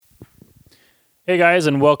Hey guys,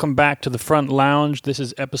 and welcome back to the Front Lounge. This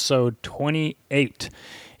is episode 28.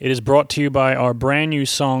 It is brought to you by our brand new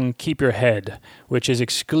song, Keep Your Head, which is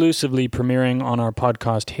exclusively premiering on our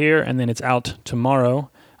podcast here, and then it's out tomorrow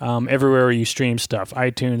everywhere where you stream stuff,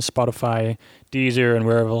 iTunes, Spotify, Deezer, and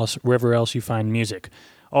wherever else you find music.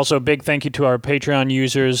 Also, big thank you to our Patreon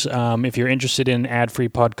users. If you're interested in ad-free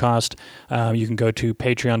podcast, you can go to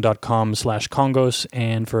patreon.com/Congos,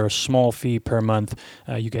 and for a small fee per month,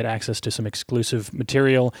 you get access to some exclusive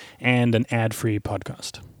material and an ad-free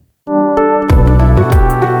podcast.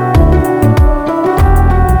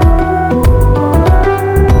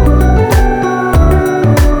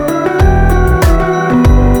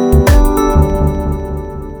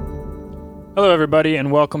 Hello, everybody,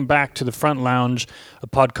 and welcome back to the Front Lounge, a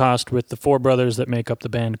podcast with the four brothers that make up the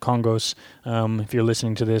band Congos. If you're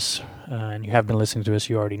listening to this, and you have been listening to us,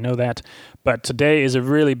 you already know that. But today is a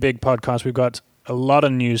really big podcast. We've got a lot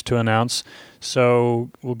of news to announce,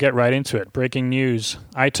 so we'll get right into it. Breaking news,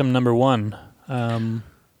 item number one. We have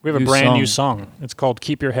a brand new song. It's called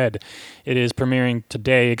Keep Your Head. It is premiering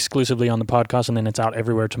today exclusively on the podcast, and then it's out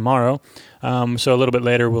everywhere tomorrow. So a little bit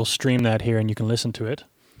later, we'll stream that here, and you can listen to it.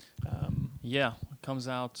 Yeah, it comes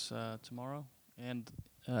out tomorrow, and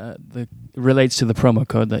it relates to the promo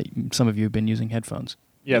code that some of you have been using headphones.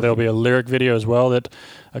 Yeah, there'll be a lyric video as well that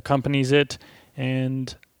accompanies it,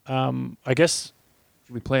 and I guess...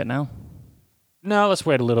 Should we play it now? No, let's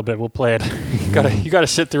wait a little bit. We'll play it. You got to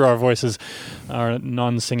sit through our voices, our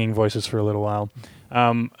non-singing voices for a little while.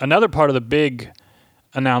 Another part of the big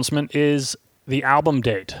announcement is the album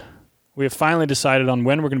date. We have finally decided on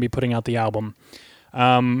when we're going to be putting out the album.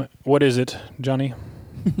 What is it, Johnny?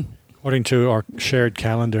 According to our shared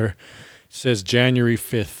calendar, it says January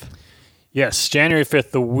 5th. Yes, January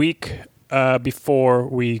 5th, the week before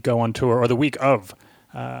we go on tour, or the week of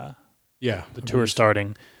the tour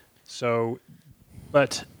starting. So,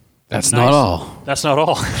 but... That's not all. That's not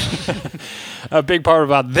all. A big part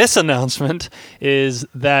about this announcement is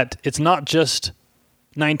that it's not just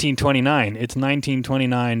 1929, it's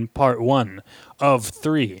 1929 Part 1 of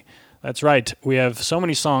 3. That's right. We have so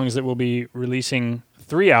many songs that we'll be releasing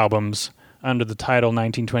 3 albums under the title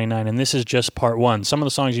 1929, and this is just part 1. Some of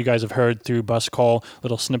the songs you guys have heard through Bus Call,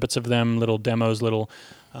 little snippets of them, little demos, little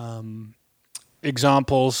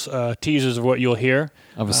examples, teasers of what you'll hear.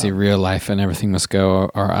 Obviously, Real Life and Everything Must Go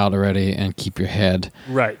are out already, and Keep Your Head.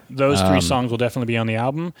 Right. Those 3 songs will definitely be on the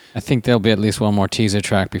album. I think there'll be at least one more teaser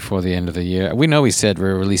track before the end of the year. We know we said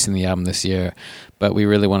we're releasing the album this year, but we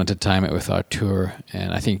really wanted to time it with our tour,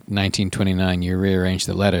 and I think 1929, you rearrange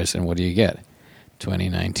the letters, and what do you get?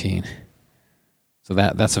 2019. So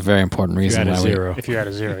that's a very important reason why If you add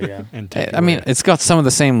a zero, yeah. I mean, it's got some of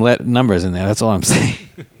the same numbers in there, that's all I'm saying.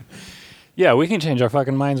 Yeah, we can change our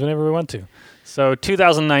fucking minds whenever we want to. So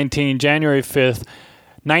 2019, January 5th,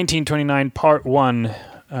 1929 Part 1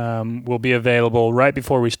 will be available right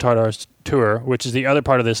before we start our tour, which is the other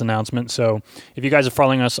part of this announcement. So if you guys are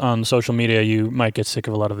following us on social media, you might get sick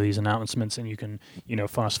of a lot of these announcements and you can,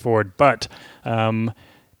 fast forward. But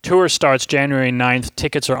tour starts January 9th.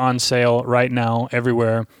 Tickets are on sale right now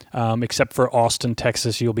everywhere, except for Austin,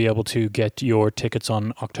 Texas. You'll be able to get your tickets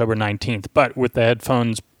on October 19th. But with the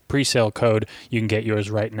headphones pre-sale code, you can get yours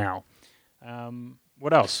right now.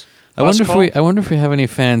 What else? I wonder if we have any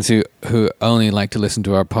fans who only like to listen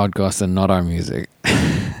to our podcast and not our music.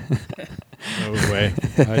 No way.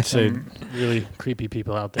 I'd say really creepy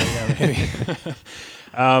people out there. Yeah,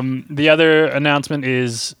 maybe. The other announcement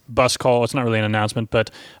is Bus Call. It's not really an announcement,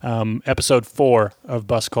 but episode 4 of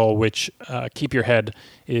Bus Call, which Keep Your Head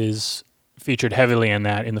is featured heavily in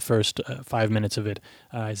that in the first 5 minutes of it,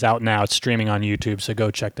 is out now. It's streaming on YouTube, so go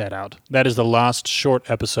check that out. That is the last short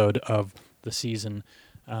episode of the season.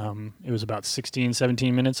 It was about 16,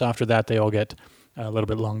 17 minutes. After that, they all get a little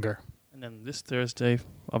bit longer. And then this Thursday,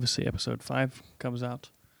 obviously, episode 5 comes out.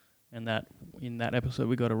 And in that episode,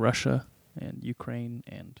 we go to Russia and Ukraine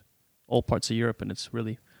and all parts of Europe, and it's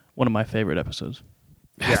really one of my favorite episodes.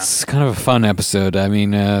 Yeah. It's kind of a fun episode. I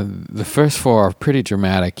mean, the first 4 are pretty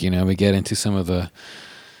dramatic. We get into some of the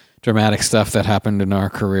dramatic stuff that happened in our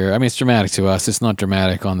career. I mean, it's dramatic to us. It's not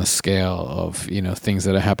dramatic on the scale of, things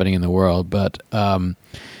that are happening in the world. But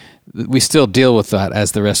we still deal with that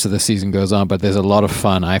as the rest of the season goes on. But there's a lot of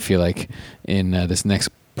fun, I feel like, in this next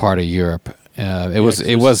part of Europe. It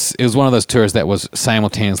was one of those tours that was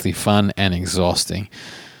simultaneously fun and exhausting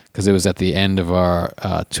because it was at the end of our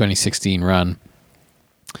 2016 run.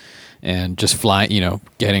 And just flying,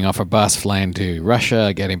 getting off a bus, flying to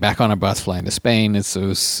Russia, getting back on a bus, flying to Spain. It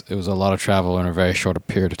was a lot of travel in a very short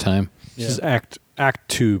period of time. Yeah. This is Act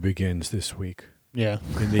 2 begins this week. Yeah.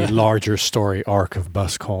 In the larger story arc of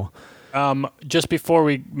Bus Call. Just before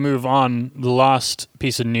we move on, the last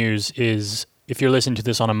piece of news is, if you're listening to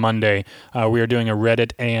this on a Monday, we are doing a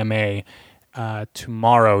Reddit AMA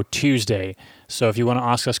tomorrow, Tuesday. So if you want to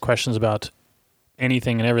ask us questions about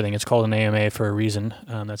anything and everything, it's called an AMA for a reason.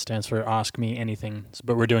 That stands for Ask Me Anything.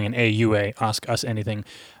 But we're doing an AUA, Ask Us Anything.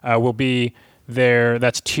 We'll be there.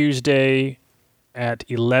 That's Tuesday at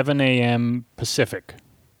 11 a.m. Pacific,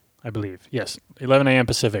 I believe. Yes, 11 a.m.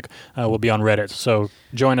 Pacific. We'll be on Reddit. So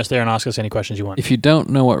join us there and ask us any questions you want. If you don't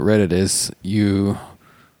know what Reddit is, you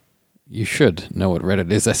should know what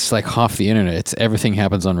Reddit is. That's like half the internet. It's everything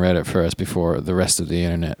happens on Reddit first before the rest of the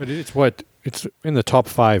internet. But it's in the top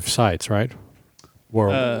 5 sites, right?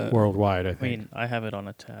 Worldwide, I think. I mean, I have it on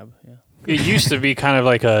a tab. Yeah. It used to be kind of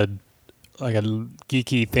like a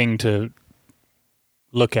geeky thing to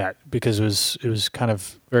look at because it was kind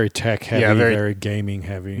of Very tech heavy, very gaming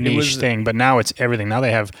heavy. niche thing. But now it's everything. Now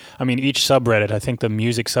they have, I mean, each subreddit, I think the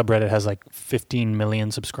music subreddit has like 15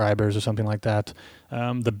 million subscribers or something like that.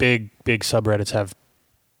 The big subreddits have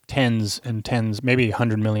tens and tens, maybe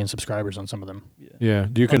 100 million subscribers on some of them. Yeah,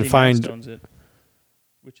 you can Condé find... Nast owns it,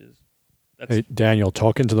 which is... Hey, Daniel,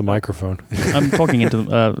 talk into the microphone. I'm talking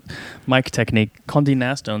into mic technique. Condé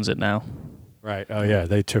Nast owns it now. Right. Oh, yeah,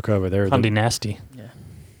 they took over. They're Condé Nasty. Yeah.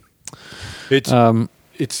 It's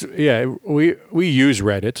we use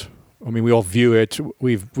Reddit. I mean, we all view it.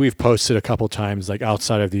 We've posted a couple times, like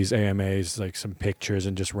outside of these AMAs, like some pictures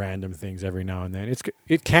and just random things every now and then.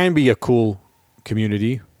 It can be a cool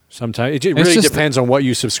community. Sometimes it really depends on what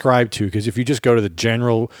you subscribe to. Because if you just go to the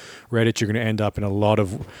general Reddit, you're going to end up in a lot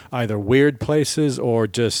of either weird places or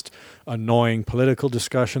just annoying political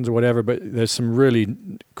discussions or whatever. But there's some really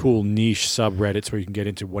cool niche subreddits where you can get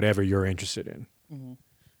into whatever you're interested in. Mm-hmm.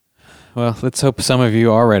 Well, let's hope some of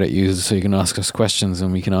you are Reddit users so you can ask us questions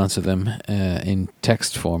and we can answer them in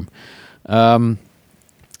text form.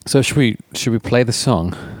 So should we play the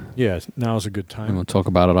song? Yeah, now's a good time. And we'll talk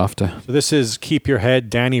about it after. So this is Keep Your Head.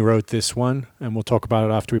 Danny wrote this one, and we'll talk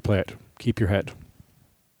about it after we play it. Keep Your Head.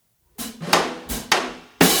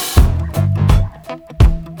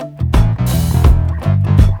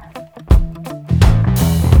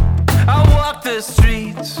 I walk the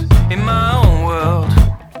streets in my own world.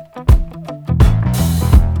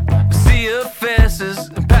 See your faces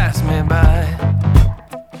and pass me by.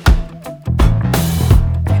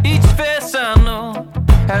 Each face I know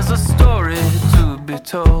has a story to be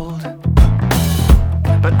told,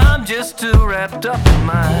 but I'm just too wrapped up in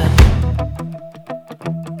mine.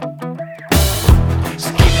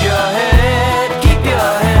 So keep your head, and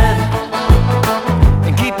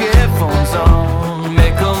keep your headphones on.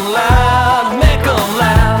 Make 'em loud,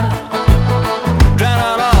 drown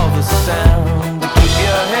out all the sound. Keep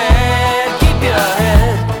your head,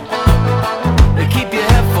 and keep your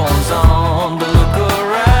headphones on. But look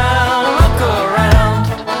around,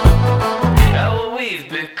 at what we've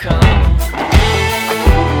become.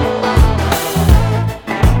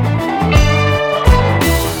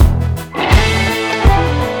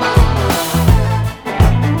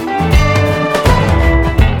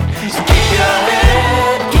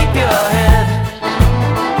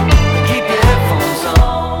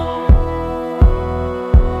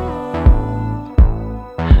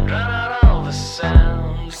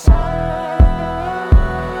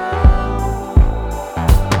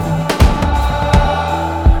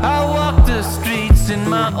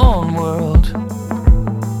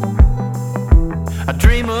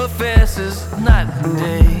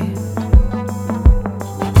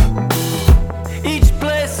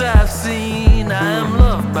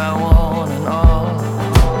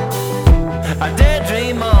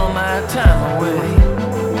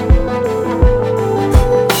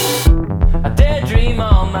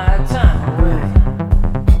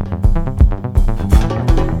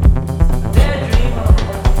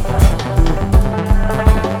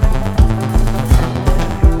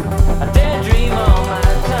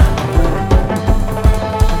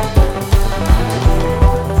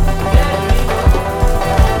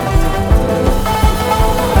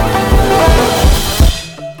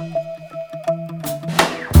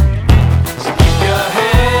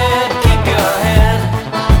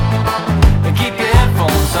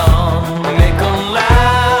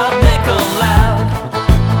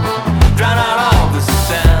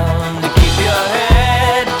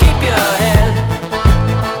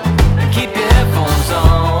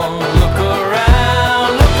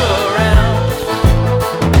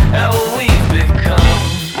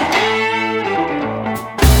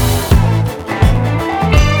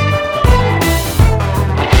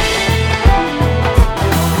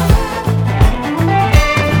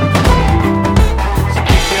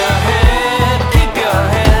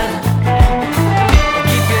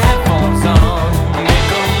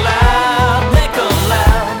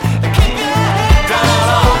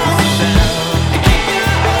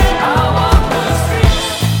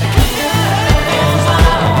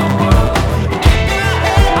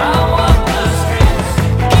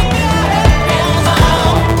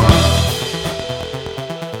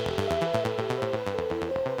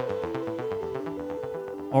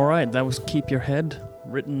 that was Keep Your Head,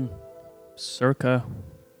 written circa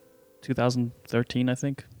 2013, I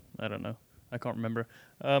think. I don't know. I can't remember.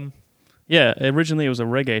 Yeah, originally it was a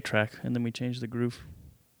reggae track, and then we changed the groove,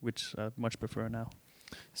 which I much prefer now.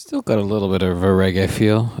 Still got a little bit of a reggae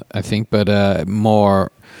feel, I think, but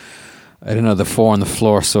more. I don't know. The 4 on the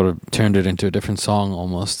Floor sort of turned it into a different song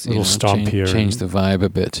almost. A little stompier. Changed the vibe a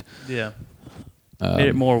bit. Yeah, made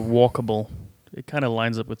it more walkable. It kind of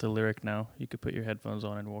lines up with the lyric now. You could put your headphones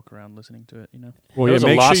on and walk around listening to it. You know. Well, It yeah, was a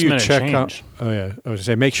make sure you last-minute check out. change. Oh yeah, I was gonna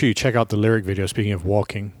say make sure you check out the lyric video. Speaking of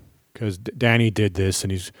walking, because Danny did this,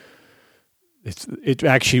 and it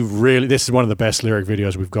actually really. This is one of the best lyric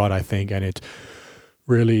videos we've got, I think, and it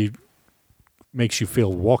really makes you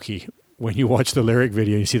feel walky. When you watch the lyric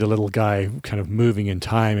video, you see the little guy kind of moving in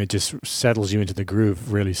time. It just settles you into the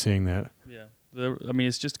groove. Really seeing that. Yeah, I mean,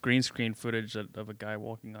 it's just green screen footage of a guy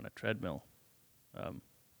walking on a treadmill.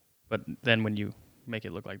 But then when you make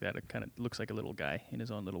it look like that, it kind of looks like a little guy in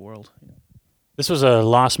his own little world. You know? This was a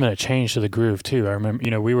last minute change to the groove too. I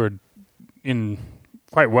remember, we were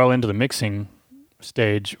quite well into the mixing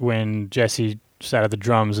stage when Jesse sat at the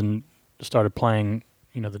drums and started playing,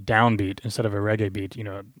 the downbeat instead of a reggae beat.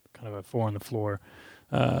 Kind of a 4 on the Floor.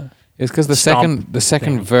 It's because the stomp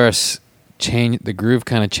second thing. verse changed. The groove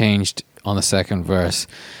kind of changed on the second verse,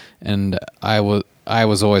 and I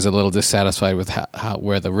was always a little dissatisfied with how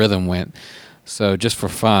where the rhythm went. So just for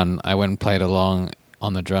fun, I went and played along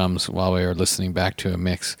on the drums while we were listening back to a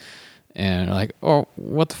mix, and like, oh,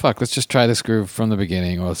 what the fuck? Let's just try this groove from the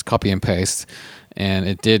beginning, or let's copy and paste, and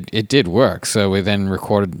it did work. So we then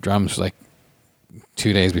recorded drums like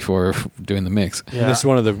 2 days before doing the mix. Yeah. And this is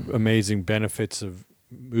one of the amazing benefits of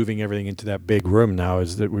moving everything into that big room now,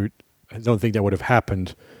 is that I don't think that would have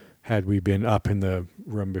happened had we been up in the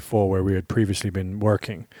room before where we had previously been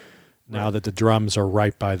working. Now that the drums are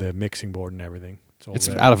right by the mixing board and everything. It's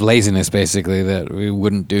out of laziness, basically, that we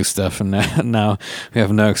wouldn't do stuff, and now we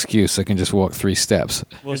have no excuse. I can just walk 3 steps.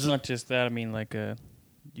 Well, it's not just that. I mean, like,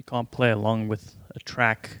 you can't play along with a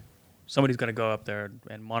track. Somebody's got to go up there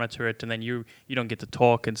and monitor it, and then you don't get to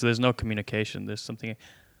talk, and so there's no communication. There's something.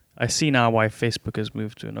 I see now why Facebook has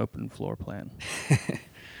moved to an open floor plan.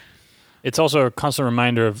 It's also a constant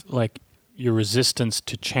reminder of like your resistance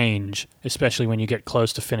to change, especially when you get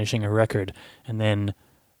close to finishing a record and then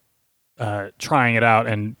trying it out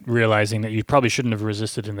and realizing that you probably shouldn't have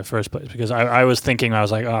resisted in the first place. Because I was thinking, I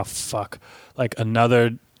was like, oh fuck, like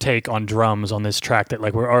another take on drums on this track that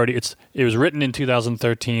like it was written in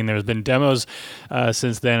 2013. There's been demos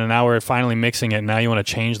since then, and now we're finally mixing it. And now you want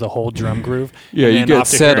to change the whole drum groove. Yeah, and you then get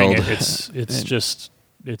after hearing settled.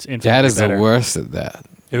 It's infinitely Dad is better. the worst at that.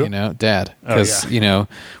 Who? Dad. Oh, Because, yeah.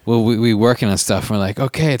 we working on stuff and we're like,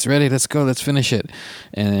 okay, it's ready, let's go, let's finish it.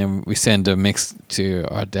 And then we send a mix to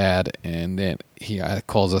our dad, and then he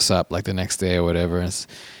calls us up like the next day or whatever, and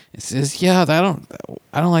it says, yeah, I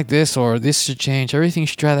don't like this, or this should change, everything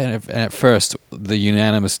should try that. And at first, the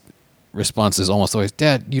unanimous response is almost always,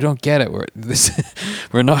 Dad, you don't get it.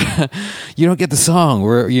 We're not. You don't get the song.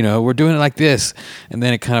 We're doing it like this, and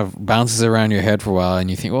then it kind of bounces around your head for a while, and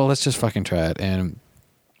you think, well, let's just fucking try it. And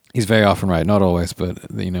he's very often right, not always, but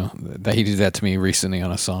that he did that to me recently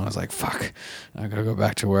on a song. I was like, fuck, I gotta go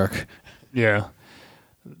back to work. Yeah.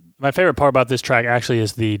 My favorite part about this track actually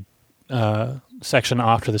is the section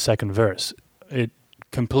after the second verse. It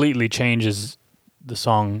completely changes the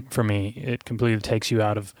song for me. It completely takes you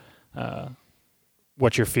out of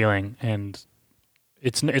what you're feeling, and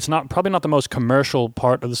it's probably not the most commercial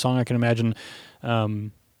part of the song. I can imagine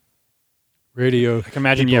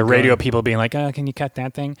radio people being like, can you cut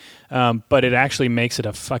that thing? But it actually makes it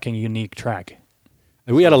a fucking unique track.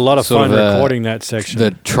 And we had a lot of Sort fun of recording that section.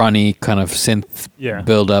 The Tronny kind of synth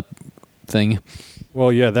build-up thing.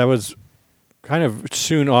 Well, yeah, that was kind of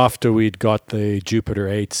soon after we'd got the Jupiter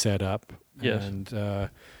 8 set up. Yes. And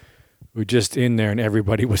we were just in there, and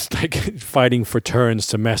everybody was like fighting for turns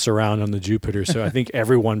to mess around on the Jupiter. So I think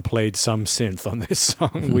everyone played some synth on this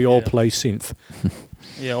song. We all play synth.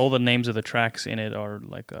 Yeah, all the names of the tracks in it are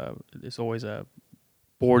like it's always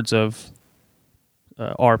boards of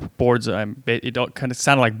ARP boards. It kind of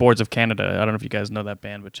sounded like Boards of Canada. I don't know if you guys know that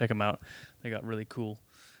band, but check them out. They got really cool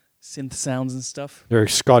synth sounds and stuff. They're a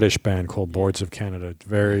Scottish band called Boards of Canada.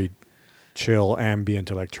 Very chill, ambient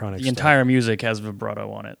electronic The stuff. entire music has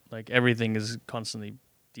vibrato on it. Like everything is constantly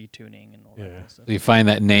detuning and all that kind of stuff. You find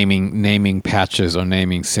that naming patches or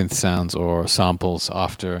naming synth sounds or samples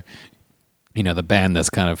after, the band that's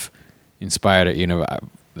kind of inspired it.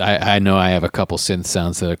 I know I have a couple synth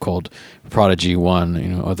sounds that are called Prodigy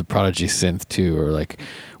 1, or the Prodigy Synth 2, or like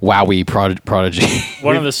Wowie Prodigy.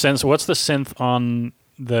 What's the synth on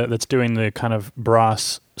that's doing the kind of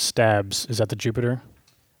brass stabs. Is that the Jupiter?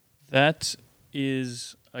 That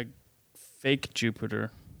is a fake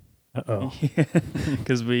Jupiter. Uh-oh.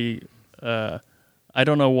 Because we, I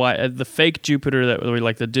don't know why the fake Jupiter that we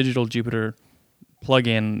like the digital Jupiter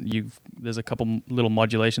plug-in. There's a couple little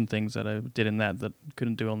modulation things that I did in that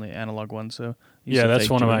couldn't do on the analog one. So Yeah, that's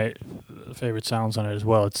one of my favorite sounds on it as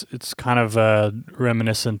well. It's kind of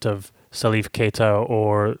reminiscent of Salif Keita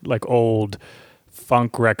or like old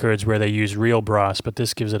funk records where they use real brass, but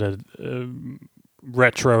this gives it a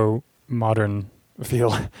retro modern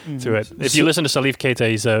feel to it. If you listen to Salif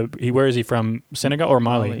Keita, where is he from? Senegal or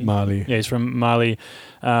Mali? Mali. Yeah, he's from Mali.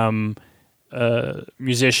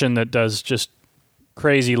 Musician that does just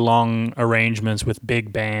crazy long arrangements with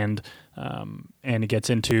big band, and it gets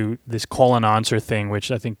into this call and answer thing,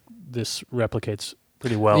 which I think this replicates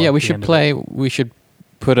pretty well. Yeah, we should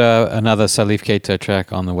put another Salif Keita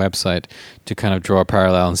track on the website to kind of draw a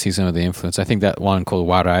parallel and see some of the influence. I think that one called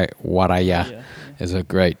Waraya is a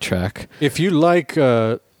great track. If you like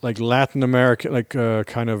Latin America,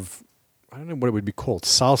 kind of, I don't know what it would be called,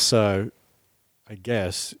 salsa, I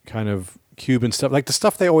guess, kind of Cuban stuff, like the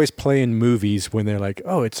stuff they always play in movies when they're like,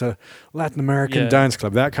 oh, it's a Latin American dance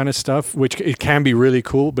club, that kind of stuff, which it can be really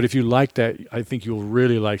cool. But if you like that, I think you'll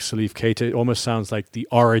really like Salif Keita. It almost sounds like the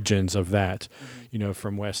origins of that,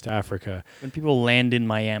 from West Africa. When people land in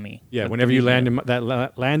Miami. Yeah, whenever you land in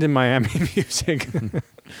land in Miami music.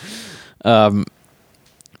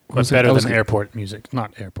 What's better than airport music?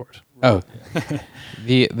 Not airport. Oh,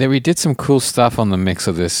 we did some cool stuff on the mix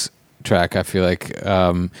of this track. I feel like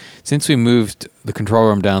since we moved the control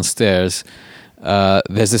room downstairs,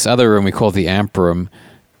 there's this other room we call the amp room.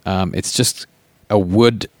 It's just a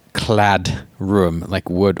wood-clad room, like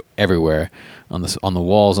wood everywhere on the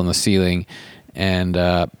walls, on the ceiling, and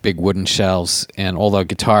big wooden shelves, and all the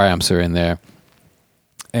guitar amps are in there.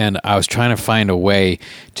 And I was trying to find a way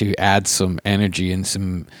to add some energy and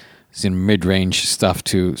some mid-range stuff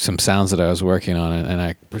to some sounds that I was working on, and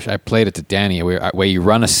I played it to Danny where you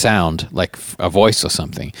run a sound like a voice or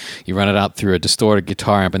something. You run it out through a distorted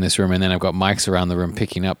guitar amp in this room, and then I've got mics around the room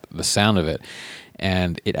picking up the sound of it,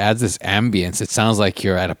 and it adds this ambience. It sounds like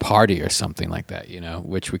you're at a party or something like that,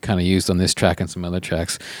 which we kind of used on this track and some other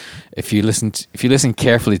tracks. If you listen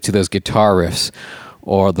carefully to those guitar riffs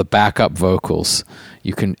or the backup vocals,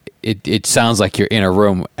 you can. It sounds like you're in a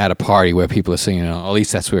room at a party where people are singing. At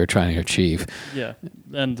least that's what we're trying to achieve. Yeah,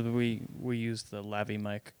 and we used the Lavi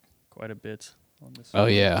mic quite a bit on this. Oh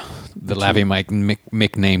yeah, the Lavi mic.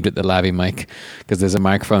 Mick named it the Lavi mic because there's a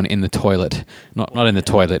microphone in the toilet, not in the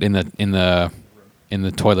toilet, in the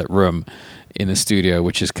toilet room in the studio,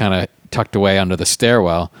 which is kind of tucked away under the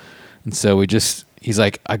stairwell, and so he's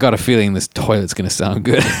like, I got a feeling this toilet's going to sound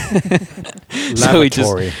good. So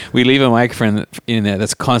we leave a microphone in there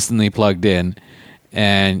that's constantly plugged in,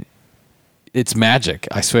 and it's magic.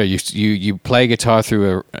 I swear, you play guitar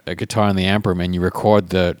through a guitar in the amp room and you record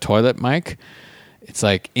the toilet mic. It's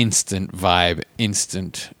like instant vibe,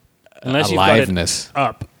 instant aliveness. You've got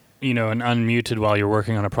it up, and unmuted while you're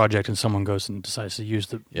working on a project, and someone goes and decides to use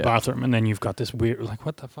the bathroom, and then you've got this weird, like,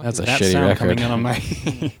 what the fuck That's is a that shitty sound record. coming in on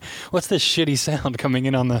my... What's this shitty sound coming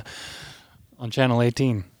in on channel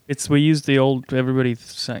 18? We used the old everybody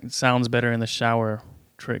sounds better in the shower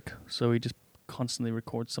trick, so we just constantly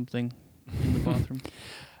record something in the bathroom.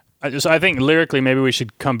 I think lyrically maybe we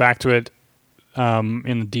should come back to it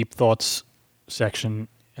in the Deep Thoughts section.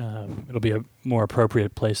 It'll be a more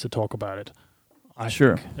appropriate place to talk about it.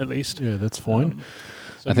 Sure. Think, at least. Yeah, that's fine.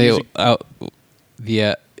 I think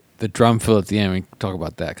the drum fill at the end, we can talk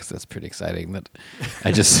about that because that's pretty exciting. That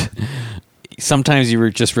I just... Sometimes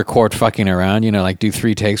you just record fucking around, like do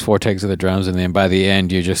 3 takes, 4 takes of the drums, and then by the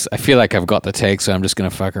end I feel like I've got the take, so I'm just going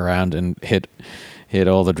to fuck around and hit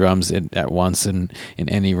all the drums at once in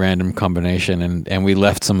any random combination, and we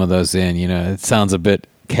left some of those in. It sounds a bit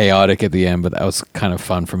chaotic at the end, but that was kind of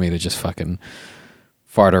fun for me to just fucking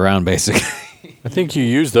fart around, basically. I think you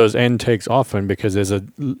use those end takes often because there's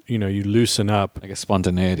you loosen up. Like a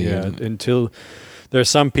spontaneity. Yeah, until there are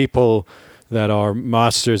some people that are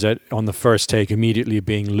masters on the first take immediately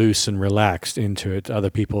being loose and relaxed into it. Other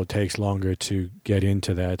people, it takes longer to get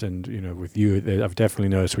into that. And, with you, I've definitely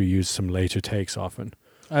noticed we use some later takes often.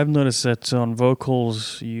 I've noticed that on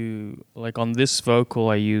vocals, on this vocal,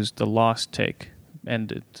 I used the last take.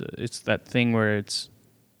 And it's that thing where it's...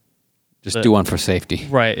 Just do one for safety.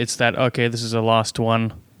 Right. It's that, okay, this is the last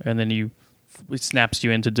one. And then it snaps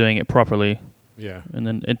you into doing it properly. Yeah. And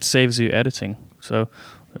then it saves you editing. So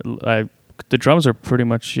the drums are pretty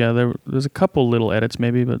much, there's a couple little edits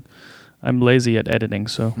maybe, but I'm lazy at editing,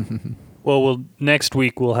 so. Well, next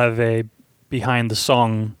week we'll have a behind the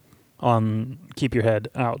song on Keep Your Head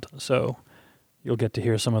Out. So you'll get to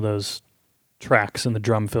hear some of those tracks and the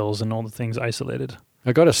drum fills and all the things isolated.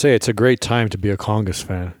 I got to say, it's a great time to be a Congas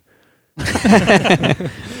fan.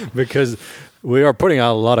 Because we are putting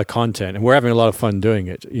out a lot of content and we're having a lot of fun doing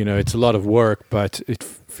it. You know, it's a lot of work, but it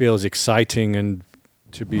feels exciting and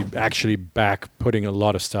to be actually back putting a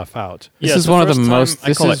lot of stuff out. This is one of the most. I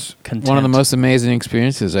This call is it content. one of the most amazing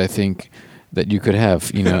experiences I think that you could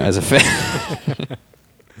have. You know, as a fan. I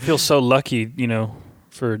feel so lucky, you know,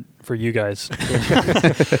 for you guys.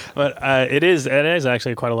 But it is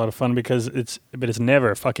actually quite a lot of fun because it's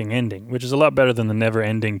never fucking ending, which is a lot better than the never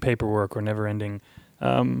ending paperwork or never ending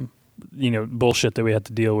bullshit that we had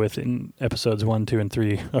to deal with in episodes 1, 2, and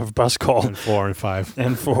 3 of Bus Call. And 4 and 5.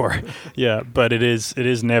 And 4. Yeah, but it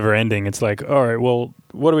is never ending. It's like, all right, well,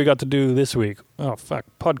 what do we got to do this week? Oh fuck,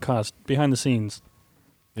 podcast, behind the scenes.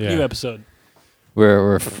 Yeah. New episode.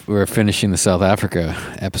 We're finishing the South Africa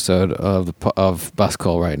episode of Bus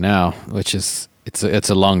Call right now, which is it's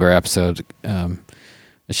a longer episode.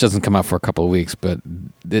 It doesn't come out for a couple of weeks, but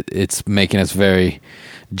it's making us very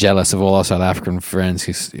jealous of all our South African friends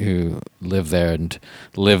who live there and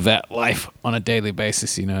live that life on a daily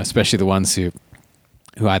basis. You know, especially the ones who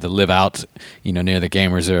either live out, you know, near the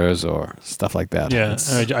game reserves or stuff like that. Yeah,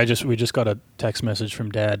 we just got a text message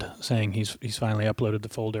from Dad saying he's finally uploaded the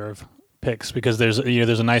folder of pics because there's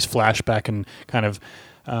a nice flashback and kind of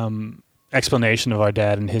explanation of our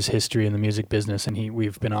dad and his history in the music business, and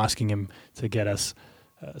we've been asking him to get us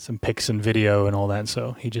some pics and video and all that.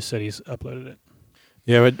 So he just said he's uploaded it.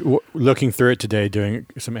 Yeah, but looking through it today, doing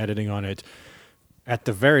some editing on it, at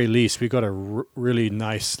the very least, we got a really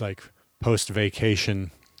nice like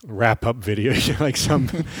post-vacation wrap-up video. Like some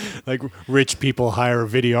like rich people hire a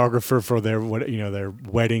videographer for their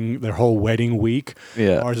whole wedding week.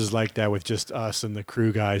 Yeah. Ours is like that with just us and the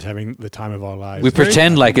crew guys having the time of our lives. We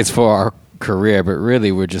pretend like it's for our career, but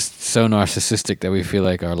really we're just so narcissistic that we feel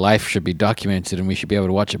like our life should be documented and we should be able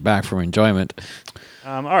to watch it back for enjoyment.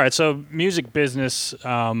 All right, so music business,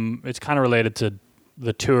 it's kind of related to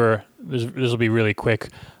the tour. This will be really quick.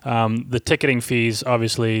 The ticketing fees,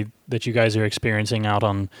 obviously, that you guys are experiencing out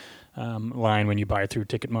on line when you buy through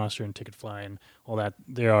Ticketmaster and Ticketfly and all that,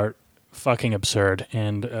 they are fucking absurd,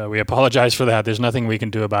 and we apologize for that. There's nothing we can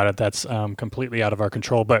do about it. That's completely out of our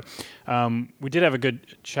control. But we did have a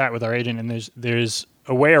good chat with our agent, and there's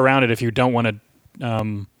a way around it if you don't want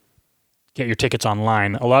to get your tickets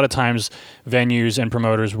online. A lot of times, venues and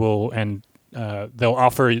promoters will, and they'll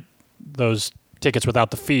offer those tickets without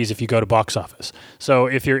the fees if you go to box office. So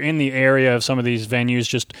if you're in the area of some of these venues,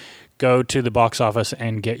 just go to the box office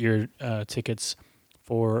and get your tickets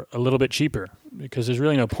for a little bit cheaper, because there's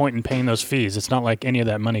really no point in paying those fees. It's not like any of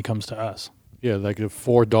that money comes to us. Yeah, like the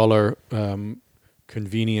 $4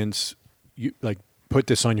 convenience. You like put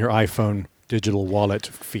this on your iPhone digital wallet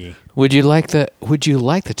fee. Would you like the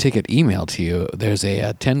ticket emailed to you? There's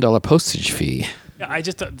a $10 postage fee. Yeah, I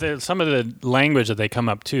just some of the language that they come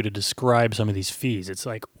up to describe some of these fees. It's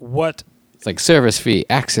like what. It's like service fee,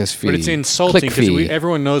 access fee, but it's insulting click fee. because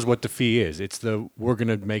everyone knows what the fee is. It's we're going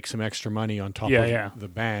to make some extra money on top of the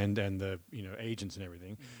band and the agents and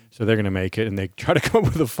everything. So they're going to make it, and they try to come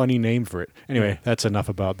up with a funny name for it. Anyway, that's enough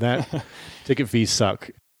about that. Ticket fees suck.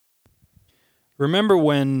 Remember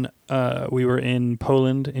when we were in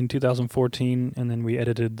Poland in 2014, and then we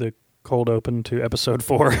edited the cold open to episode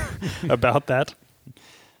 4 about that?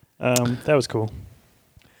 That was cool.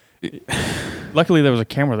 Luckily, there was a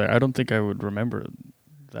camera there. I don't think I would remember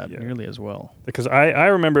that nearly as well. Because I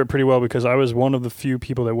remember it pretty well because I was one of the few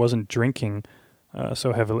people that wasn't drinking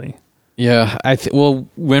so heavily. Yeah,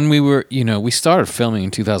 when we were, we started filming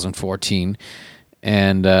in 2014,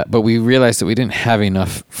 and but we realized that we didn't have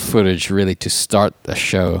enough footage really to start the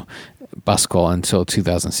show Bus Call until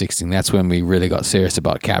 2016. That's when we really got serious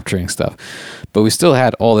about capturing stuff. But we still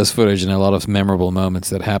had all this footage and a lot of memorable moments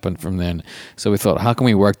that happened from then. So we thought, how can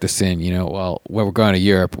we work this in? Well, when we're going to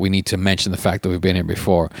Europe, we need to mention the fact that we've been here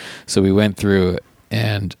before. So we went through,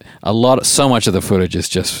 and so much of the footage is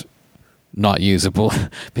just not usable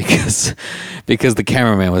because the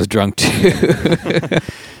cameraman was drunk too.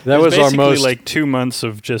 That was our most like 2 months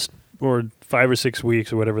of or 5 or 6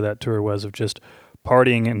 weeks or whatever that tour was of just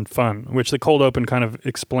partying and fun, which the cold open kind of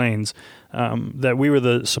explains, that we were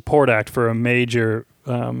the support act for a major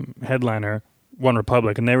headliner, One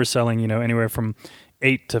Republic, and they were selling anywhere from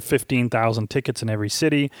 8,000 to 15,000 tickets in every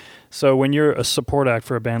city. So when you're a support act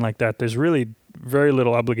for a band like that, there's really very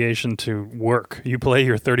little obligation to work. You play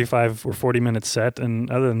your 35 or 40 minute set,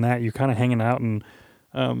 and other than that, you're kind of hanging out and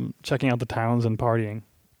checking out the towns and partying.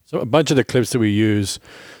 So a bunch of the clips that we use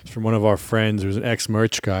is from one of our friends, who's an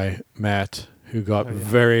ex-merch guy, Matt, who got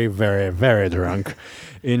very, very, very drunk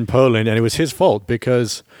in Poland, and it was his fault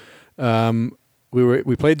because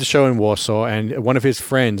we played the show in Warsaw, and one of his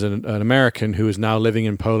friends, an American who is now living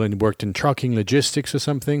in Poland, worked in trucking logistics or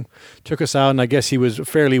something, took us out, and I guess he was a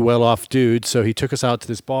fairly well-off dude, so he took us out to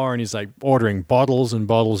this bar, and he's like ordering bottles and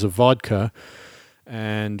bottles of vodka,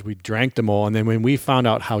 and we drank them all, and then when we found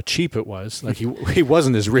out how cheap it was, like he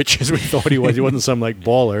wasn't as rich as we thought he was, he wasn't some like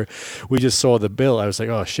baller, we just saw the bill, I was like,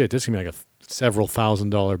 oh shit, this is going to be like a several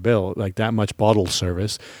 $1,000 bill, like that much bottle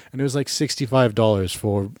service, and it was like $65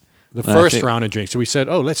 for the first round of drinks. So we said,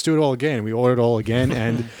 oh, let's do it all again. We ordered all again,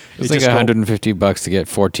 and it's like $150 to get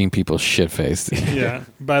 14 people shit-faced. Yeah.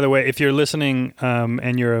 By the way, if you're listening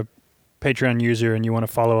and you're a Patreon user and you want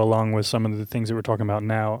to follow along with some of the things that we're talking about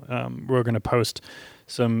now, we're going to post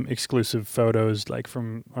some exclusive photos like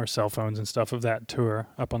from our cell phones and stuff of that tour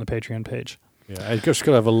up on the Patreon page. Yeah, I just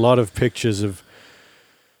going to have a lot of pictures of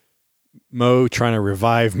Mo trying to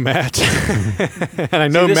revive Matt. And I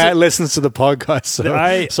know Matt listens to the podcast,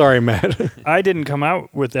 so sorry, Matt. I didn't come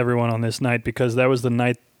out with everyone on this night because that was the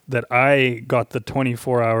night that I got the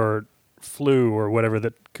 24-hour flu or whatever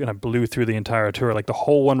that kind of blew through the entire tour. Like the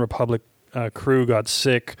whole One Republic crew got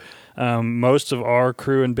sick. Most of our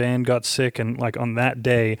crew and band got sick, and like on that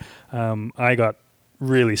day, I got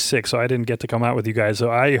really sick, so I didn't get to come out with you guys. So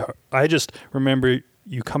I just remember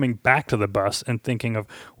you coming back to the bus and thinking of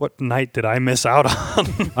what night did I miss out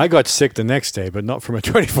on? I got sick the next day, but not from a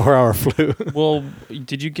 24-hour flu. Well,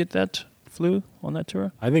 did you get that flu on that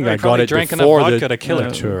tour? I think I got it before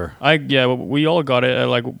the tour. We all got it.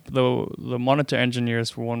 Like the monitor engineers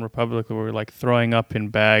for One Republic were like throwing up in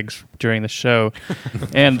bags during the show,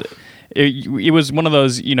 and it was one of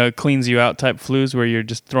those cleans you out type flus where you're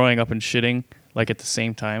just throwing up and shitting like at the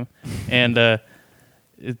same time, and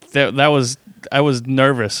I was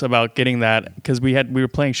nervous about getting that because we were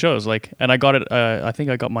playing shows and I got it. I think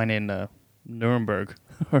I got mine in Nuremberg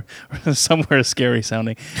or somewhere scary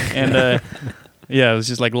sounding, and it was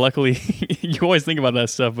just like luckily you always think about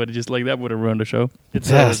that stuff, but it just like that would have ruined the show.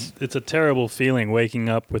 It's a terrible feeling waking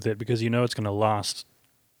up with it because it's going to last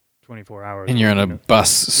 24 hours. And you're on a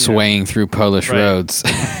bus swaying through Polish roads.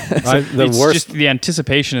 The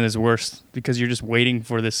anticipation is worse because you're just waiting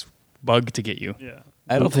for this bug to get you. Yeah.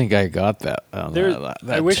 I don't think I got that.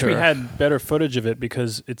 I wish we had better footage of it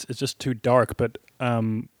because it's just too dark. But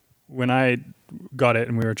when I got it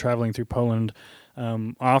and we were traveling through Poland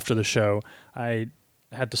after the show, I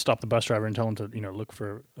had to stop the bus driver and tell him to look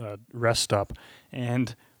for a rest stop.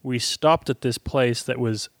 And we stopped at this place that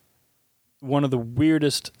was one of the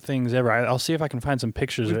weirdest things ever. I'll see if I can find some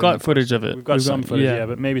pictures. We've got footage of it. We've got some footage,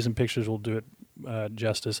 but maybe some pictures will do it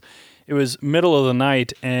justice. It was middle of the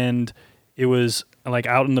night, and it was like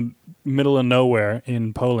out in the middle of nowhere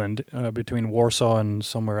in Poland, between Warsaw and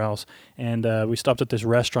somewhere else. And we stopped at this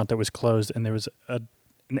restaurant that was closed, and there was an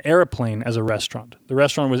airplane as a restaurant. The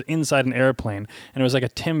restaurant was inside an airplane, and it was like a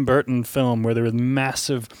Tim Burton film where there was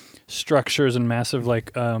massive structures and massive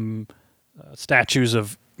statues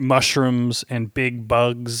of mushrooms and big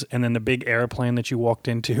bugs, and then the big airplane that you walked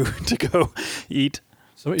into to go eat.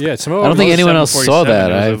 So, I don't think anyone else saw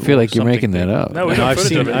that. I feel like you're making that up. No, I've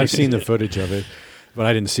seen the footage of it, but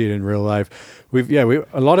I didn't see it in real life. We a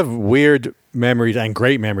lot of weird memories and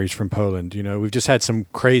great memories from Poland. We've just had some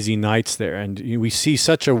crazy nights there, and we see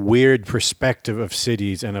such a weird perspective of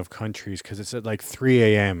cities and of countries because it's at like 3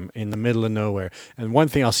 a.m. in the middle of nowhere. And one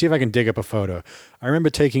thing, I'll see if I can dig up a photo. I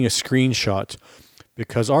remember taking a screenshot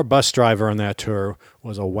because our bus driver on that tour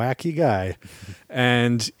was a wacky guy,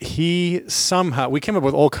 and we came up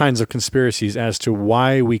with all kinds of conspiracies as to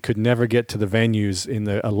why we could never get to the venues in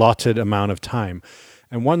the allotted amount of time.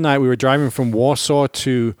 And one night we were driving from Warsaw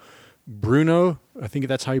to Brno, I think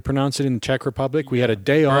that's how you pronounce it in the Czech Republic. We had a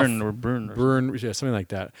day off. Brno, something like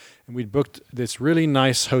that. And we'd booked this really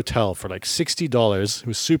nice hotel for like $60. It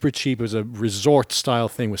was super cheap. It was a resort-style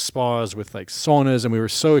thing with spas, with like saunas, and we were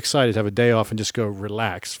so excited to have a day off and just go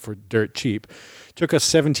relax for dirt cheap. It took us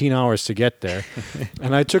 17 hours to get there.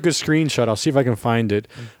 And I took a screenshot, I'll see if I can find it,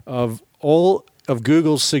 of all of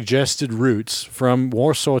Google's suggested routes from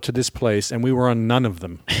Warsaw to this place, and we were on none of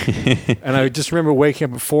them. And I just remember waking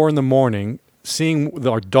up at 4 a.m, seeing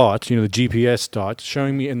our dot, the GPS dot,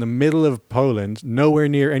 showing me in the middle of Poland, nowhere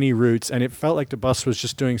near any routes, and it felt like the bus was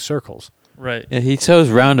just doing circles. Right. Yeah, he chose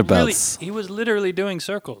roundabouts. Really, he was literally doing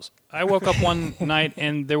circles. I woke up one night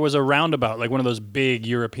and there was a roundabout, like one of those big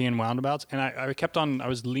European roundabouts, and I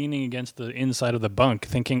was leaning against the inside of the bunk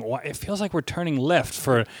thinking, it feels like we're turning left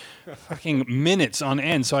for fucking minutes on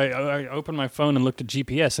end. So I opened my phone and looked at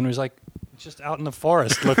GPS, and it was like Just out in the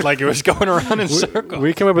forest, looked like it was going around in circles.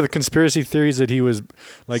 We came up with conspiracy theories that he was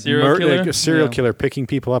like, like a serial killer, picking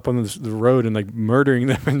people up on the road and like murdering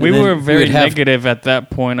them. And we were very negative at that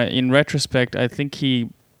point. In retrospect, I think he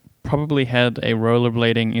probably had a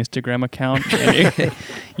rollerblading Instagram account.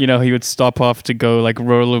 And he would stop off to go like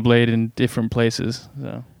rollerblade in different places.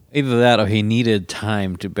 So. Either that or he needed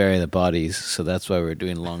time to bury the bodies, so that's why we're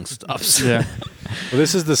doing long stops. Yeah. Well,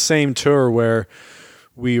 this is the same tour where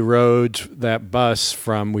we rode that bus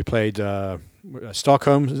we played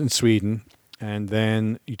Stockholm in Sweden, and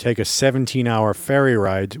then you take a 17-hour ferry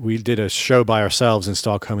ride. We did a show by ourselves in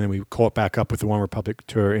Stockholm, and we caught back up with the One Republic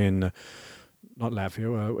tour in, not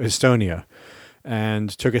Latvia, Estonia, and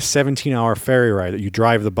took a 17-hour ferry ride that you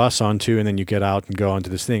drive the bus onto, and then you get out and go onto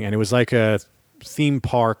this thing. And it was like a theme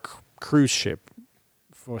park cruise ship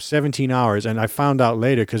for 17 hours, and I found out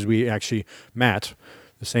later because we actually met,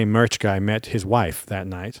 the same merch guy met his wife that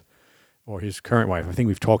night, or his current wife. I think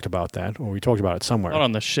we've talked about that, or we talked about it somewhere. Not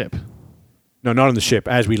on the ship. No, not on the ship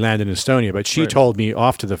as we landed in Estonia, but she told me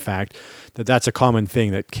after the fact that that's a common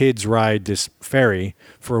thing, that kids ride this ferry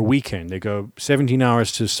for a weekend. They go 17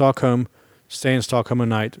 hours to Stockholm, stay in Stockholm a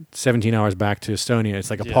night, 17 hours back to Estonia.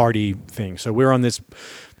 It's like a party thing. So we're on this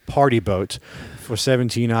party boat for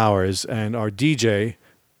 17 hours, and our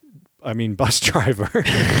bus driver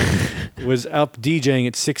was up DJing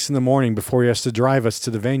at 6 a.m. before he has to drive us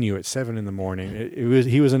to the venue at 7 a.m.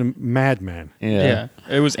 He was a madman. Yeah.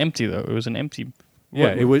 It was empty though. It was an empty.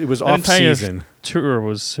 It was off season. Tour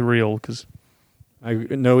was surreal because I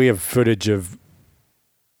know we have footage of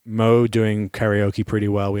Mo doing karaoke pretty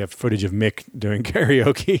well. We have footage of Mick doing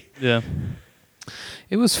karaoke. Yeah.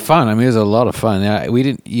 It was fun. I mean, it was a lot of fun. We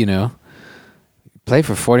didn't, play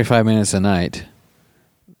for 45 minutes a night.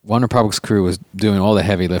 One Republic's crew was doing all the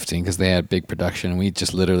heavy lifting because they had big production. And we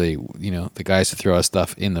just literally, the guys would throw our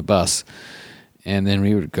stuff in the bus. And then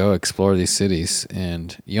we would go explore these cities.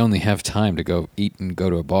 And you only have time to go eat and go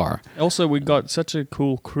to a bar. Also, we got such a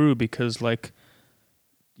cool crew because,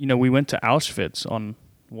 we went to Auschwitz on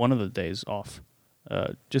one of the days off.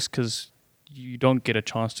 Just because you don't get a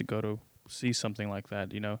chance to go to see something like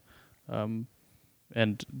that,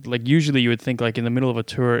 and usually you would think in the middle of a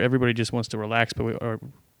tour everybody just wants to relax, but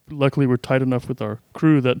luckily we're tight enough with our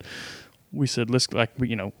crew that we said let's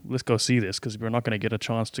go see this because we're not going to get a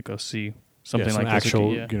chance to go see something like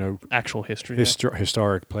actual history,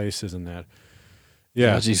 historic places and that.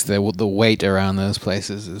 The weight around those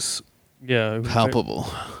places is palpable.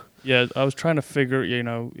 I was trying to figure,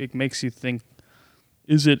 it makes you think,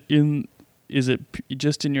 is it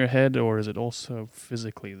just in your head, or is it also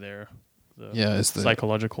physically there? It's the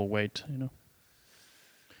psychological weight,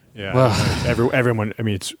 Yeah. Well, everyone,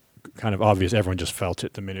 it's kind of obvious. Everyone just felt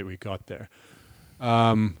it the minute we got there.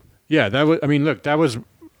 We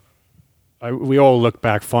all look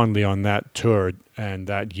back fondly on that tour and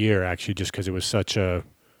that year, actually, just because it was such a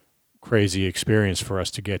crazy experience for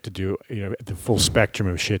us to get to do, the full spectrum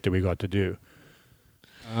of shit that we got to do.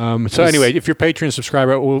 So anyway, if you're a Patreon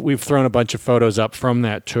subscriber, we've thrown a bunch of photos up from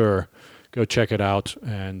that tour. Go check it out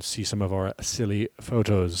and see some of our silly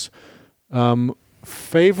photos.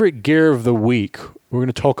 Favorite gear of the week. We're going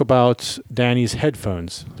to talk about Danny's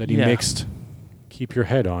headphones that he mixed. Keep your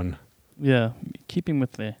head on. Yeah, keeping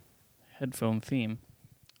with the headphone theme.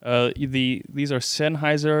 These are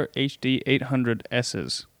Sennheiser HD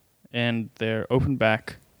 800Ss, and they're open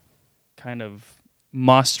back kind of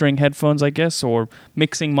mastering headphones, I guess, or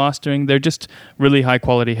mixing mastering. They're just really high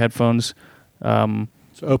quality headphones. So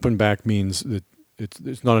open back means that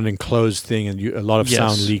it's not an enclosed thing, and a lot of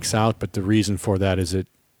sound leaks out. But the reason for that is it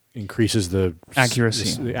increases the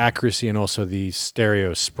accuracy, the accuracy, and also the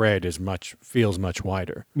stereo spread feels much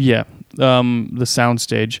wider. Yeah, the sound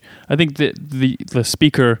stage. I think the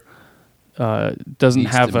speaker doesn't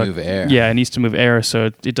have move air. Yeah, it needs to move air, so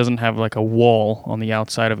it doesn't have like a wall on the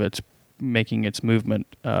outside of it, making its movement,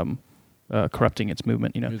 corrupting its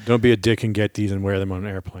movement. Don't be a dick and get these and wear them on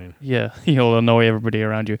an airplane. Yeah, you'll annoy everybody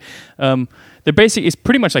around you. It's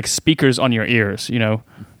pretty much like speakers on your ears. They're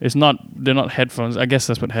not headphones. I guess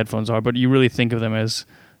that's what headphones are, but you really think of them as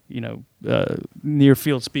near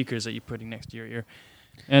field speakers that you're putting next to your ear,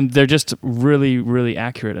 and they're just really, really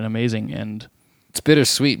accurate and amazing. And it's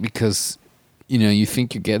bittersweet because you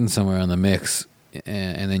think you're getting somewhere on the mix.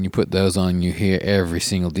 And then you put those on, you hear every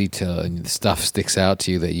single detail, and the stuff sticks out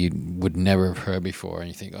to you that you would never have heard before. And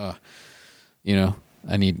you think, I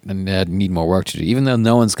need more work to do. Even though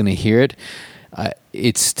no one's going to hear it,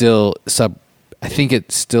 it's still I think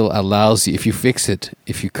it still allows you, if you fix it,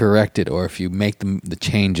 if you correct it, or if you make the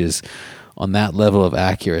changes on that level of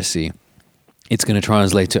accuracy, it's going to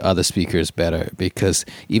translate to other speakers better, because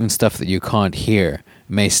even stuff that you can't hear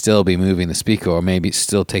may still be moving the speaker, or maybe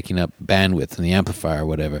still taking up bandwidth in the amplifier or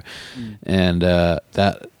whatever. And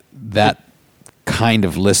that kind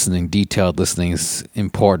of listening, detailed listening, is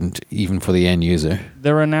important even for the end user.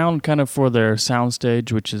 They're renowned kind of for their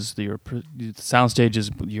soundstage, which is the soundstage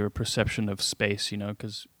is your perception of space, you know,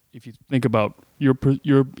 because if you think about your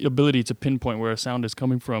ability to pinpoint where a sound is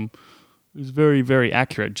coming from is very, very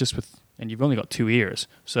accurate just with, and you've only got 2 ears.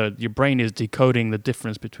 So your brain is decoding the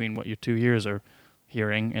difference between what your 2 ears are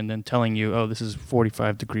hearing and then telling you, oh, this is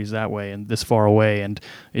 45 degrees that way and this far away and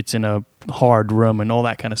it's in a hard room and all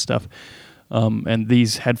that kind of stuff. And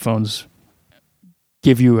these headphones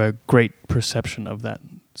give you a great perception of that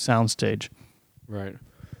soundstage. Right.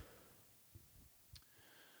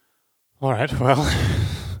 All right, well,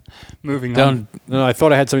 moving on. Don't No, I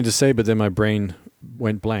thought I had something to say, but then my brain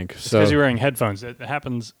went blank. It's So because you're wearing headphones. It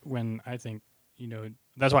happens when I think, you know,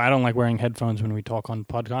 that's why I don't like wearing headphones when we talk on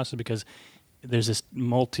podcasts, because there's this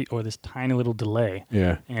this tiny little delay,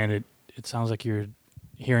 yeah. and it sounds like you're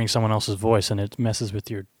hearing someone else's voice, and it messes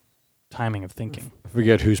with your timing of thinking. I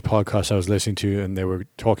forget whose podcast I was listening to, and they were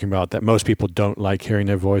talking about that most people don't like hearing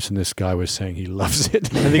their voice, and this guy was saying he loves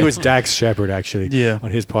it. I think it was Dax Shepard, actually. Yeah.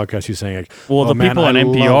 On his podcast, he was saying, like, Well, "Oh, the man, people I on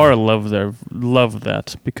NPR love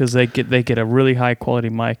that because they get a really high quality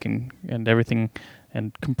mic and everything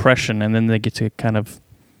and compression, and then they get to kind of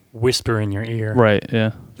Whisper in your ear. right,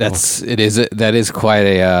 yeah. that is quite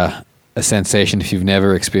a sensation if you've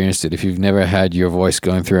never experienced it. If you've never had your voice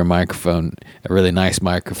going through a microphone, a really nice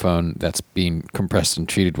microphone that's been compressed and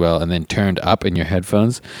treated well, and then turned up in your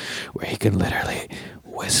headphones, where you can literally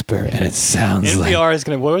whisper and it sounds like. NPR is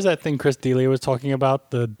going to, what was that thing Chris D'Elia was talking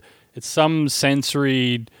about? It's some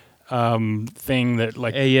sensory thing that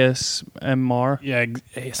like ASMR,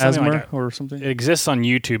 something like that. or something. It exists on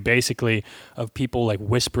YouTube, basically, of people like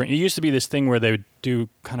whispering. It used to be this thing where they would do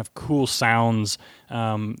kind of cool sounds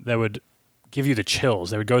that would give you the chills.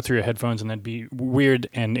 They would go through your headphones and there'd be weird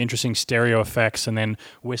and interesting stereo effects and then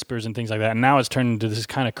whispers and things like that. And now it's turned into this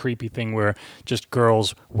kind of creepy thing where just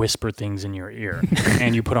girls whisper things in your ear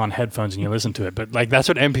and you put on headphones and you listen to it. But like that's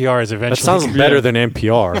what NPR is eventually. that sounds better than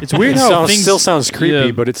NPR. It's weird It how things still sounds creepy,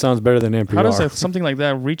 yeah. but it sounds better than NPR. How does something like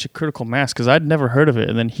that reach a critical mass? Because I'd never heard of it,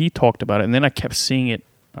 and then he talked about it, and then I kept seeing it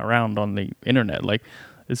around on the internet. Like,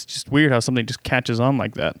 it's just weird how something just catches on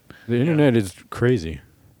like that. The internet is crazy.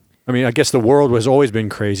 I mean, I guess the world has always been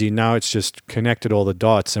crazy. Now it's just connected all the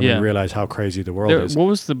dots, and Yeah. we realize how crazy the world is. What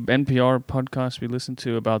was the NPR podcast we listened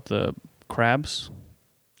to about the crabs?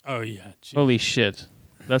 Oh, yeah. Gee. Holy shit.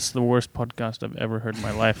 That's the worst podcast I've ever heard in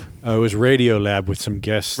my life. It was Radio Lab with some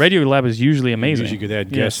guests. Radio Lab is usually amazing. Usually they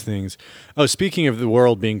had Yeah. guest things. Oh, speaking of the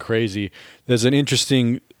world being crazy, there's an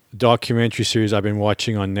interesting documentary series I've been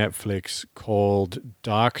watching on Netflix called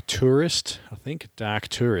Dark Tourist. I think Dark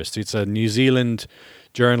Tourist. It's a New Zealand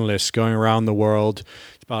journalist going around the world.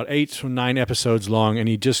 It's about 8 or 9 episodes long, and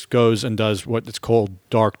he just goes and does what it's called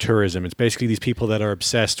dark tourism. It's basically these people that are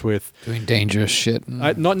obsessed with Doing dangerous shit.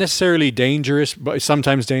 not necessarily dangerous, but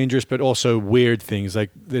sometimes dangerous, but also weird things. Like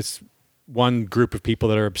this one group of people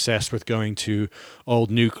that are obsessed with going to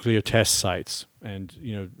old nuclear test sites, and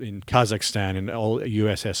in Kazakhstan and all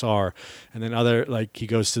USSR, and then other, like he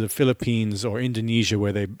goes to the Philippines or Indonesia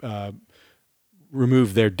where they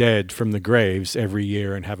remove their dead from the graves every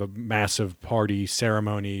year and have a massive party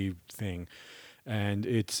ceremony thing. And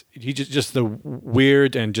it's just the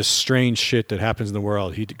weird and just strange shit that happens in the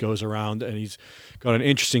world. He goes around and he's got an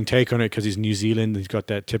interesting take on it because he's New Zealand. He's got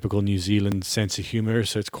that typical New Zealand sense of humor,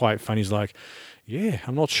 so it's quite fun. He's like, yeah,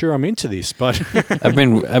 I'm not sure I'm into this, but I've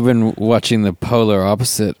been watching the polar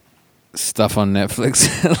opposite stuff on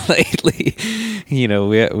Netflix lately.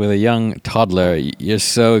 With a young toddler, you're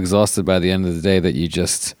so exhausted by the end of the day that you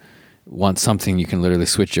just want something you can literally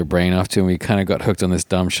switch your brain off to. And we kind of got hooked on this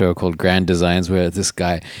dumb show called Grand Designs, where this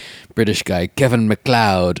guy, British guy, Kevin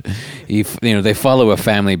MacLeod, they follow a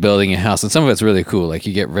family building a house, and some of it's really cool. Like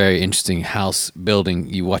you get very interesting house building.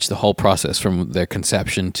 You watch the whole process from their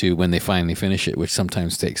conception to when they finally finish it, which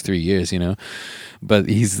sometimes takes 3 years, But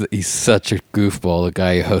he's such a goofball, the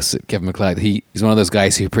guy who hosts it, Kevin MacLeod. He's one of those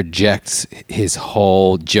guys who projects his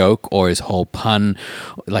whole joke or his whole pun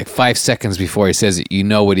like 5 seconds before he says it. You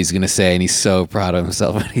know what he's going to say, and he's so proud of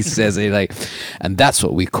himself when he says it. And that's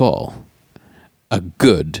what we call a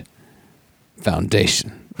good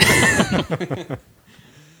foundation.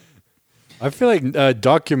 I feel like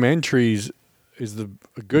documentaries is a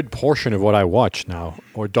good portion of what I watch now,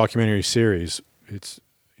 or documentary series. It's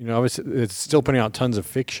obviously it's still putting out tons of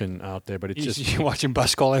fiction out there, but it's just You're watching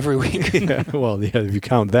Bus Call every week. yeah, well, yeah, if you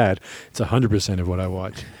count that, it's 100% of what I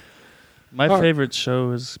watch. My favorite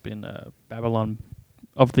show has been Babylon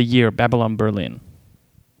Berlin.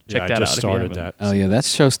 Check that I just out. started that. Oh yeah, that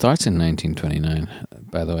show starts in 1929.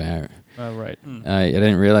 By the way, Right. I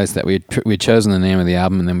didn't realize that we'd chosen the name of the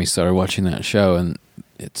album, and then we started watching that show, and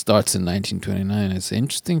it starts in 1929. It's an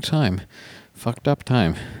interesting time, fucked up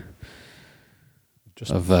time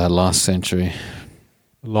of last century.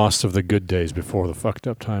 Lost of the good days before the fucked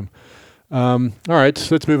up time. All right,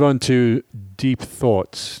 so let's move on to deep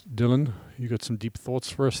thoughts. Dylan, you got some deep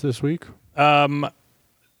thoughts for us this week?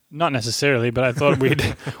 Not necessarily, but I thought we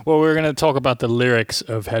were going to talk about the lyrics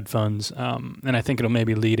of Headphones, and I think it'll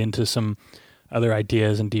maybe lead into some other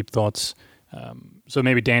ideas and deep thoughts. So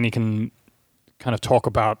maybe Danny can kind of talk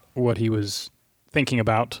about what he was thinking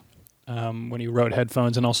about when he wrote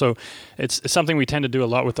Headphones, and also it's something we tend to do a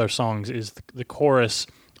lot with our songs. Is the chorus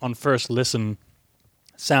on first listen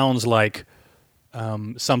sounds like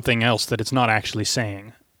something else that it's not actually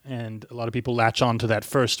saying. And a lot of people latch on to that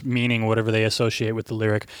first meaning, whatever they associate with the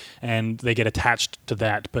lyric, and they get attached to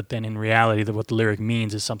that. But then in reality, what the lyric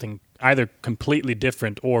means is something either completely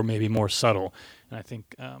different or maybe more subtle. And I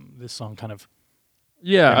think this song kind of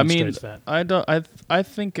demonstrates that. I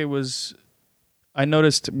think it was. I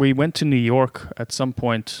noticed we went to New York at some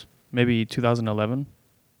point, maybe 2011,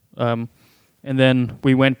 and then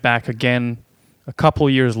we went back again a couple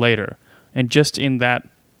years later, and just in that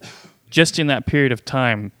period of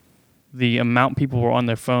time, the amount people were on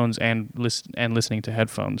their phones and listening to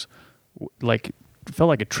headphones, felt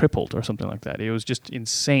like it tripled or something like that. It was just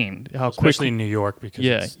insane how especially quickly in New York,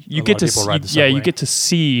 because you get to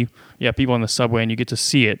see people on the subway, and you get to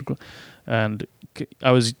see it. And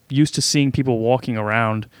I was used to seeing people walking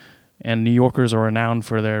around, and New Yorkers are renowned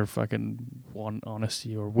for their fucking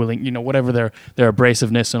honesty or whatever their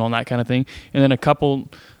abrasiveness and all that kind of thing. And then a couple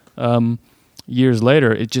years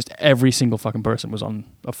later, it just every single fucking person was on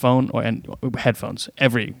a phone and headphones.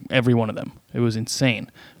 Every one of them. It was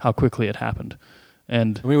insane how quickly it happened.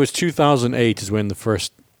 And I mean, it was 2008 is when the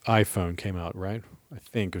first iPhone came out, right? I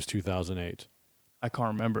think it was 2008. I can't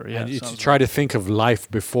remember. Yeah, and you try to think of life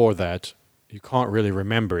before that, you can't really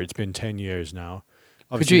remember. It's been 10 years now.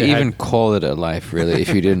 Could you even call it a life, really, if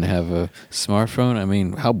you didn't have a smartphone? I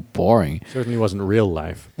mean, how boring. Certainly wasn't real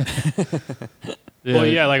life. Well,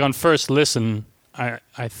 yeah, like on first listen,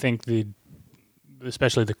 I think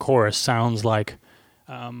especially the chorus sounds like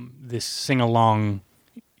this sing-along,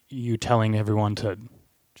 you telling everyone to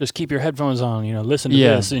just keep your headphones on, listen to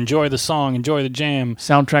this, enjoy the song, enjoy the jam.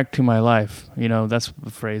 Soundtrack to my life. That's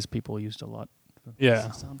the phrase people used a lot. Yeah.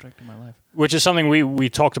 Soundtrack to my life. Which is something we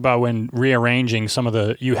talked about when rearranging some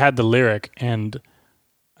of you had the lyric, and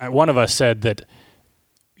one of us said that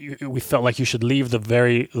we felt like you should leave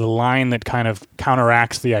the line that kind of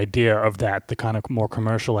counteracts the idea of that, the kind of more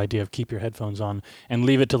commercial idea of keep your headphones on, and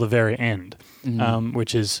leave it till the very end,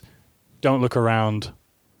 which is don't look around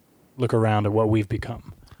at what we've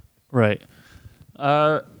become. Right.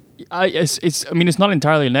 It's not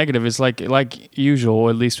entirely negative. It's like usual,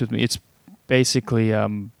 at least with me. It's basically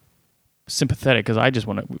sympathetic, because I just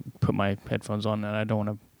want to put my headphones on and I don't want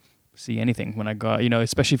to see anything when I go out.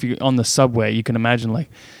 Especially if you're on the subway, you can imagine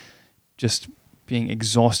just being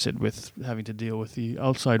exhausted with having to deal with the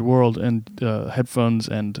outside world, and headphones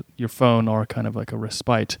and your phone are kind of like a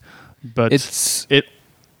respite. But it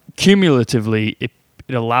cumulatively it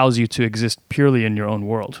allows you to exist purely in your own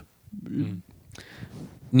world.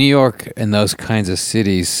 New York and those kinds of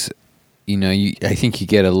cities, I think you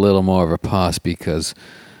get a little more of a pass because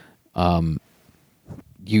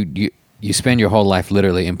you spend your whole life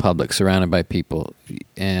literally in public, surrounded by people,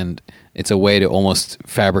 and it's a way to almost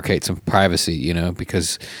fabricate some privacy,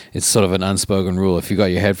 because it's sort of an unspoken rule. If you got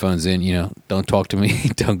your headphones in, don't talk to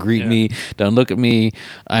me, don't greet me, don't look at me.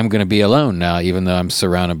 I'm going to be alone now, even though I'm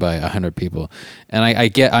surrounded by 100 people. And I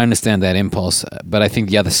understand that impulse, but I think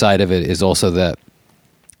the other side of it is also that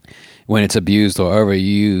when it's abused or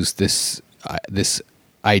overused, this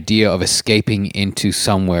idea of escaping into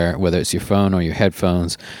somewhere, whether it's your phone or your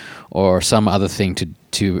headphones or some other thing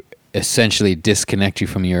to essentially disconnect you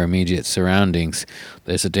from your immediate surroundings,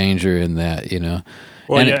 there's a danger in that,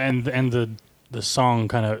 Well, and the song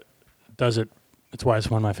kind of does it. That's why it's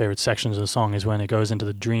one of my favorite sections of the song, is when it goes into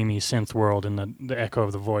the dreamy synth world, and the echo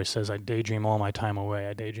of the voice says, I daydream all my time away,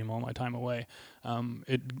 I daydream all my time away.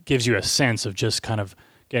 It gives you a sense of just kind of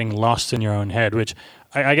getting lost in your own head, which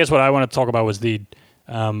I guess what I want to talk about was the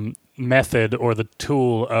method or the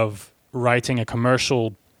tool of writing a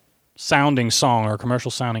commercial sounding song or a commercial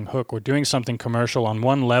sounding hook, or doing something commercial. On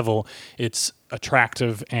one level, it's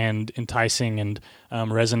attractive and enticing and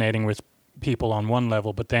resonating with people on one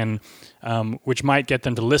level, but then which might get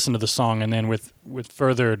them to listen to the song, and then with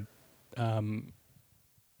further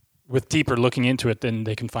with deeper looking into it, then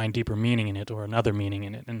they can find deeper meaning in it or another meaning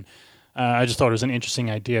in it. And I just thought it was an interesting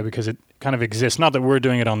idea because it kind of exists. Not that we're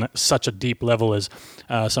doing it on such a deep level as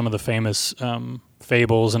some of the famous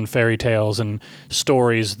fables and fairy tales and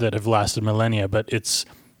stories that have lasted millennia, but it's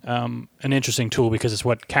an interesting tool because it's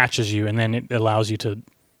what catches you, and then it allows you to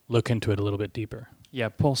look into it a little bit deeper. Yeah,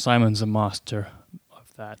 Paul Simon's a master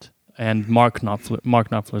of that. And Mark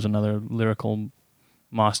Knopfler is another lyrical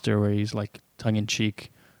master where he's like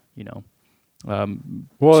tongue-in-cheek, you know.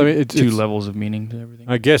 Well, I mean, two levels of meaning to everything.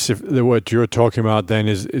 I guess what you're talking about then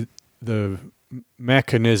is the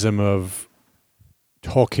mechanism of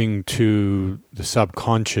talking to the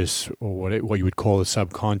subconscious, or what you would call the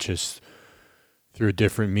subconscious, through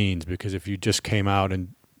different means. Because if you just came out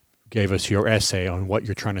and gave us your essay on what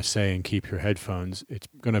you're trying to say and keep your headphones, it's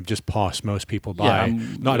going to just pass most people by.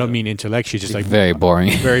 I don't mean intellectually, just like very boring.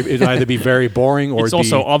 It'd either be very boring or it's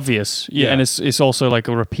also obvious. Yeah, and it's also like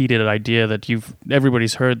a repeated idea that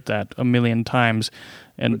everybody's heard that a million times,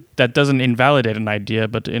 and that doesn't invalidate an idea.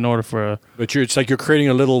 But in order for it's like you're creating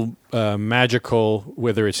a little magical,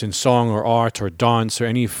 whether it's in song or art or dance or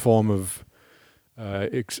any form of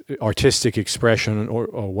artistic expression, or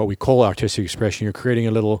what we call artistic expression. You're creating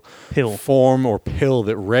a little form or pill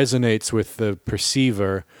that resonates with the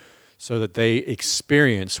perceiver, so that they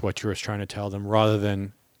experience what you're trying to tell them rather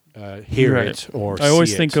than hear it or see it. I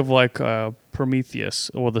always think of like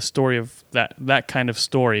Prometheus, or the story of that kind of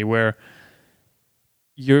story where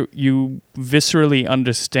you viscerally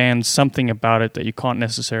understand something about it that you can't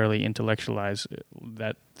necessarily intellectualize,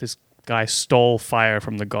 that this guy stole fire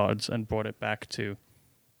from the gods and brought it back to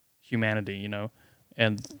humanity, you know,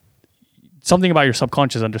 and something about your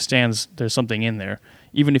subconscious understands there's something in there,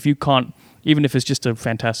 even if it's just a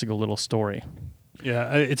fantastical little story.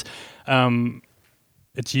 Yeah, it's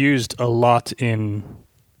used a lot in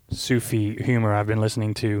Sufi humor. I've been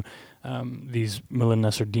listening to these Mullah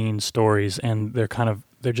Nasruddin stories, and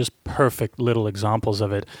they're just perfect little examples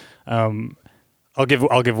of it. I'll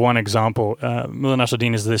give one example. Mullah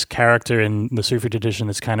Nasruddin is this character in the Sufi tradition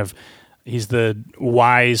that's he's the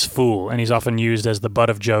wise fool, and he's often used as the butt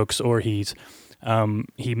of jokes, or he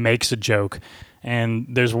makes a joke. And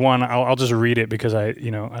there's one, I'll just read it because I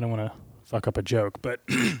don't want to fuck up a joke, but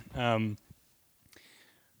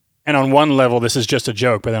and on one level this is just a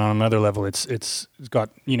joke, but then on another level it's got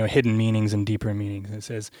hidden meanings and deeper meanings. It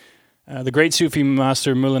says, the great Sufi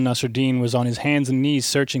master Mullah Nasruddin was on his hands and knees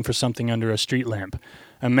searching for something under a street lamp.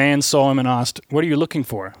 A man saw him and asked, "What are you looking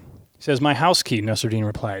for?" He says, "My house key," Nasruddin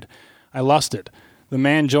replied. "I lost it." The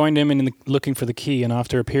man joined him in looking for the key, and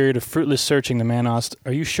after a period of fruitless searching, the man asked,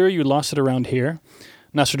 "Are you sure you lost it around here?"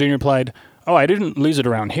 Nasruddin replied, "Oh, I didn't lose it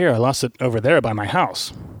around here. I lost it over there by my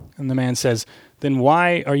house." And the man says, "Then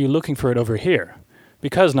why are you looking for it over here?"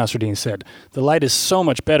 "Because," Nasruddin said, "the light is so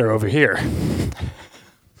much better over here."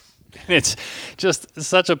 It's just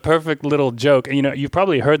such a perfect little joke. And, you've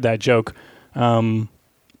probably heard that joke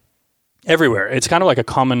everywhere. It's kind of like a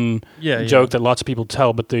common joke that lots of people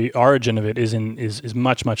tell, but the origin of it is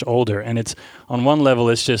much, much older. And it's, on one level,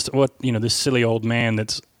 it's just this silly old man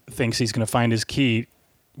that thinks he's going to find his key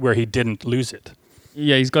where he didn't lose it.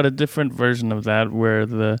 Yeah, he's got a different version of that where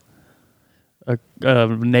a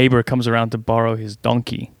neighbor comes around to borrow his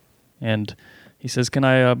donkey, and he says, "Can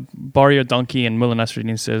I borrow your donkey?" And Mullah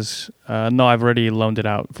Nasruddin says, "No, I've already loaned it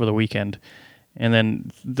out for the weekend." And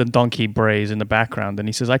then the donkey brays in the background, and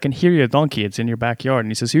he says, "I can hear your donkey. It's in your backyard." And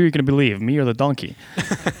he says, "Who are you going to believe, me or the donkey?"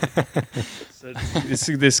 So it's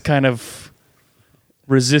this kind of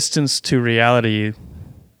resistance to reality,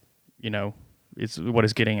 it's what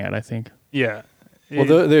it's getting at, I think. Yeah.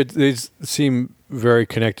 Well, they seem very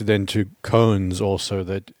connected then to koans also,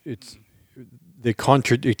 that it's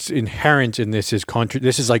inherent in this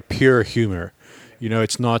is like pure humor.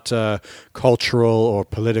 It's not cultural or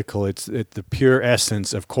political. It's the pure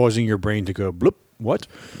essence of causing your brain to go bloop. What?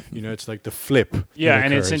 It's like the flip. Yeah,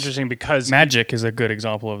 and it's interesting because magic is a good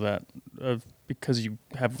example of that. Because you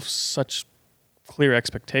have such clear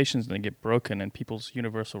expectations and they get broken, and people's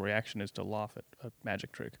universal reaction is to laugh at a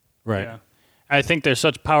magic trick. Right. Yeah. I think they're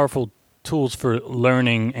such powerful tools for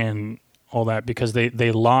learning and all that because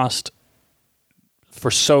they lost for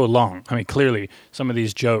so long. I mean, clearly, some of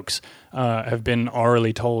these jokes have been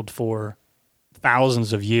orally told for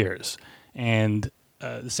thousands of years. And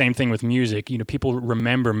the same thing with music. People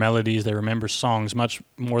remember melodies, they remember songs much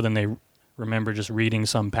more than they remember just reading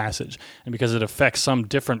some passage. And because it affects some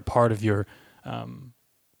different part of your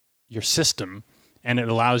system, and it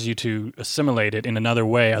allows you to assimilate it in another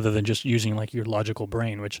way other than just using like your logical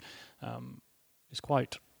brain, which is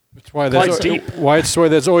quite That's why Quite deep.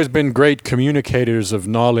 there's always been great communicators of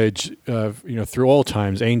knowledge, through all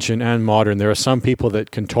times, ancient and modern. There are some people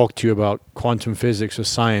that can talk to you about quantum physics or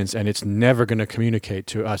science, and it's never going to communicate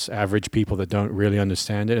to us average people that don't really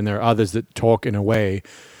understand it. And there are others that talk in a way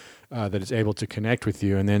that is able to connect with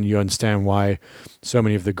you, and then you understand why so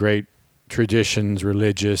many of the great traditions,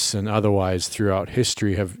 religious and otherwise, throughout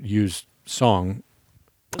history have used song.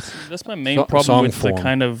 That's my main problem song with form. the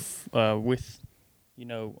kind of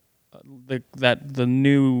the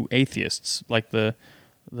new atheists like the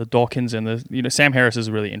Dawkins and the Sam Harris is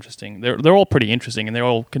really interesting. They're all pretty interesting and they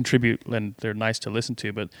all contribute and they're nice to listen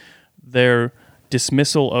to, but their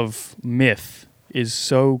dismissal of myth is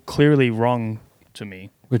so clearly wrong to me.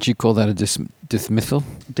 Would you call that a dismissal?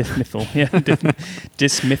 Dismissal, yeah,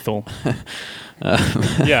 dismissal.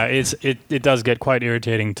 Yeah, it does get quite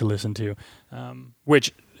irritating to listen to.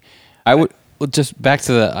 Which I would just back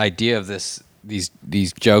to the idea of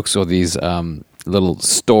these jokes or these little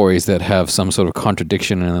stories that have some sort of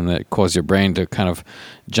contradiction in them that cause your brain to kind of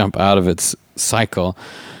jump out of its cycle.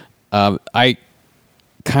 I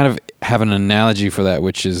kind of have an analogy for that,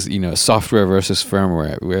 which is software versus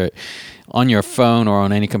firmware, where on your phone or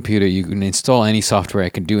on any computer you can install any software,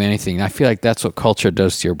 it can do anything. And I feel like that's what culture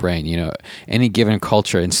does to your brain. Any given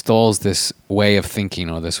culture installs this way of thinking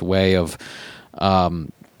or this way of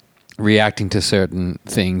reacting to certain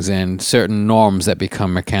things and certain norms that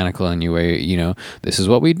become mechanical in your way. This is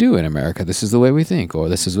what we do in America, this is the way we think, or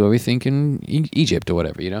this is what we think in Egypt or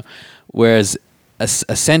whatever. Whereas a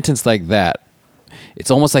sentence like that,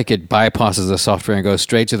 it's almost like it bypasses the software and goes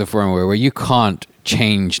straight to the firmware, where you can't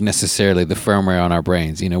change necessarily the firmware on our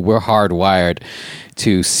brains. We're hardwired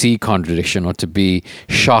to see contradiction or to be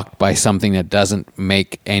shocked by something that doesn't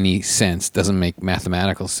make any sense, doesn't make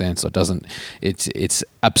mathematical sense, or it's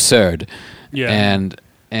absurd. Yeah.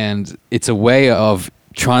 And it's a way of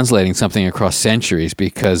translating something across centuries,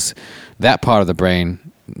 because that part of the brain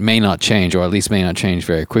may not change, or at least may not change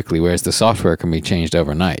very quickly, whereas the software can be changed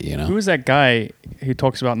overnight. Who is that guy who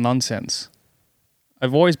talks about nonsense?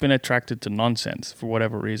 I've always been attracted to nonsense for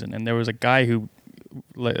whatever reason. And there was a guy who,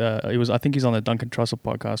 I think he's on the Duncan Trussell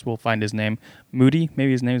podcast. We'll find his name. Moody,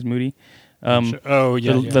 maybe his name is Moody. Sure. Oh,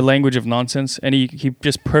 yeah, The language of nonsense. And he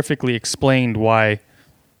just perfectly explained why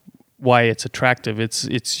it's attractive.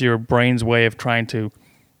 It's your brain's way of trying to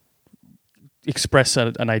express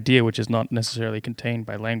an idea which is not necessarily contained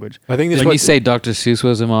by language. I think When you say Dr. Seuss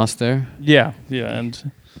was a master? Yeah,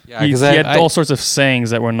 and Yeah, he had all sorts of sayings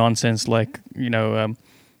that were nonsense, like,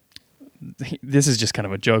 this is just kind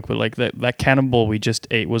of a joke, but like that cannonball we just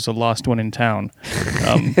ate was the last one in town.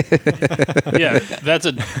 Yeah, that's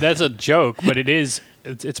a joke, but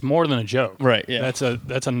it's more than a joke. Right, yeah.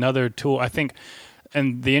 That's another tool, I think.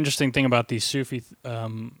 And the interesting thing about these Sufi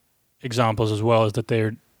examples as well is that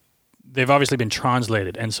they've obviously been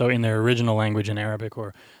translated, and so in their original language in Arabic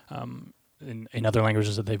or in other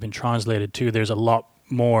languages that they've been translated to, there's a lot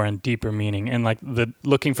more and deeper meaning. And like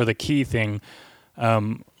looking for the key thing,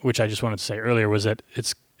 which I just wanted to say earlier, was that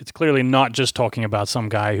it's clearly not just talking about some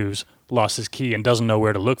guy who's lost his key and doesn't know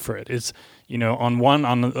where to look for it. It's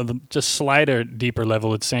on the just slighter deeper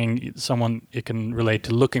level, it's saying it can relate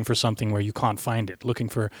to looking for something where you can't find it, looking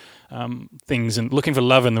for things and looking for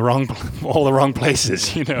love in all the wrong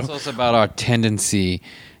places. It's also about our tendency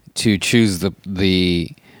to choose the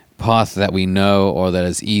path that we know or that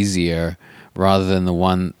is easier, rather than the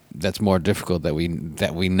one that's more difficult that we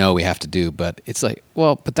know we have to do. But it's like,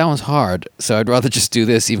 well, but that one's hard, so I'd rather just do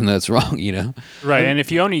this even though it's wrong, Right, and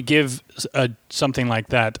if you only give something like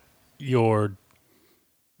that your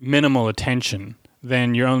minimal attention,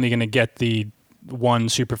 then you're only going to get the one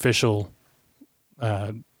superficial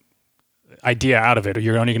idea out of it, or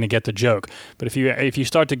you're only going to get the joke. But if you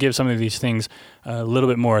start to give some of these things a little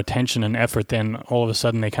bit more attention and effort, then all of a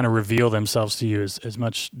sudden they kind of reveal themselves to you as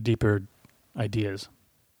much deeper ideas.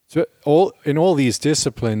 So in all these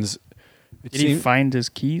disciplines, did he find his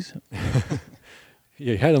keys?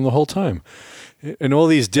 Yeah, he had them the whole time. In all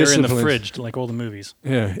these They're disciplines, in the fridge, like all the movies.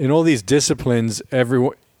 Yeah, in all these disciplines,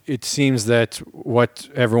 it seems that what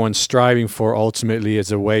everyone's striving for ultimately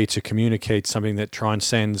is a way to communicate something that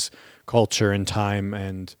transcends culture and time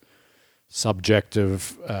and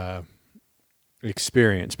subjective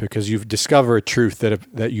experience, because you've discovered a truth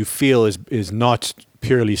that you feel is not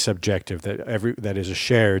purely subjective, that is a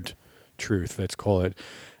shared truth, let's call it,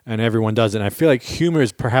 and everyone does it. And I feel like humor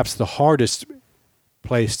is perhaps the hardest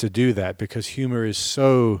place to do that, because humor is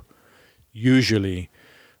so usually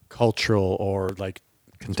cultural or like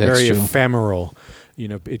it's very ephemeral.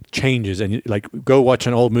 It changes, and like go watch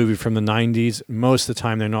an old movie from the 90s. Most of the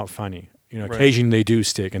time, they're not funny. Right. occasionally they do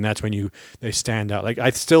stick, and that's when they stand out. Like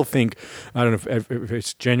I still think, I don't know if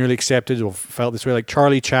it's generally accepted or felt this way. Like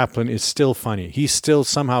Charlie Chaplin is still funny. He's still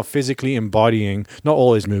somehow physically embodying, not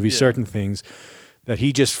all his movies, certain things that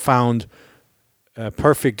he just found a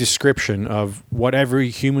perfect description of what every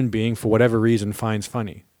human being, for whatever reason, finds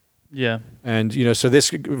funny. Yeah. And so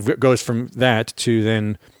this goes from that to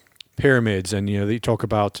then pyramids, and they talk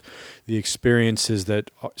about the experiences that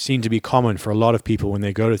seem to be common for a lot of people when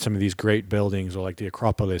they go to some of these great buildings, or like the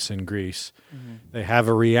Acropolis in Greece. They have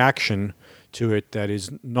a reaction to it that is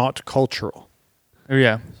not cultural. Oh,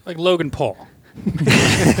 yeah. Like Logan Paul.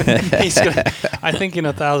 I think in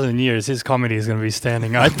 1,000 years his comedy is going to be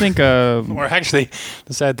standing up. I think or actually,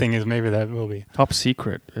 the sad thing is maybe that will be. Top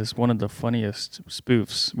Secret is one of the funniest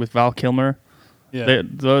spoofs with Val Kilmer. Yeah.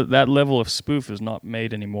 That level of spoof is not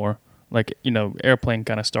made anymore. Like, Airplane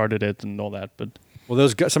kind of started it and all that, but Well,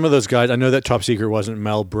 some of those guys, I know that Top Secret wasn't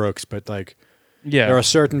Mel Brooks, but like there are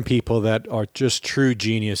certain people that are just true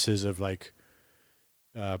geniuses of like,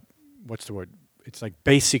 what's the word? It's like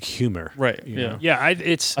basic humor. Right. you Yeah. know? Yeah, I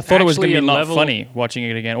thought it was going to be not level, funny watching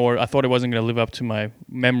it again, or I thought it wasn't going to live up to my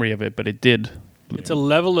memory of it, but it did. It's a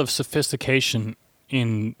level of sophistication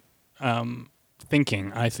in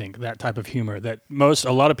thinking, I think, that type of humor that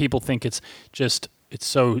a lot of people think it's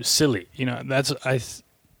so silly. Do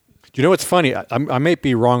you know what's funny? I may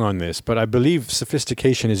be wrong on this, but I believe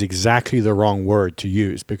sophistication is exactly the wrong word to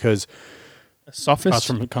use, because Sophist?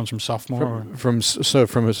 comes from sophomore. from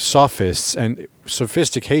sophists, and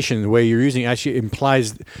sophistication, the way you're using it actually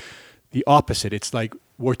implies the opposite. It's like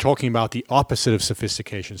we're talking about the opposite of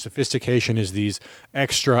sophistication. Sophistication is these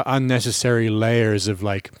extra unnecessary layers of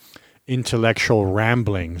like intellectual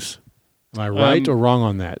ramblings. Am I right or wrong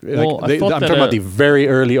on that? Well, I'm talking about the very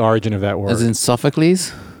early origin of that word. As in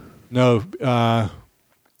Sophocles? No,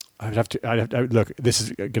 I'd have to look. This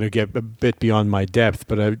is going to get a bit beyond my depth,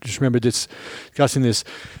 but I just remember discussing this.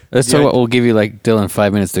 Let's talk about, we'll give you like Dylan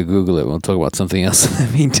 5 minutes to Google it. We'll talk about something else in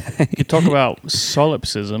the meantime. You talk about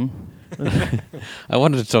solipsism. I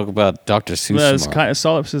wanted to talk about Dr. Seuss.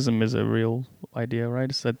 Solipsism is a real idea, right?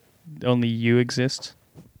 It's that only you exist.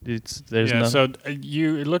 It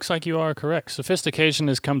looks like you are correct. Sophistication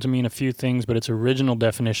has come to mean a few things, but its original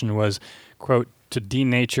definition was, quote, to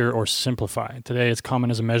denature or simplify. Today, it's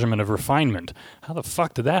common as a measurement of refinement. How the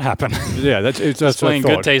fuck did that happen? Yeah, that's Displaying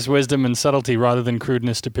what I good taste, wisdom, and subtlety rather than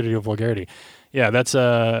crudeness, stupidity, or vulgarity. Yeah, that's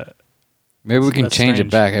Maybe we can that's change strange.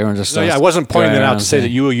 it back. Everyone just I wasn't pointing going it out around to say that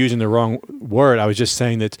saying- you were using the wrong word. I was just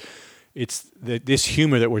saying that it's that this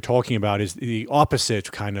humor that we're talking about is the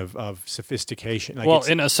opposite kind of sophistication. Like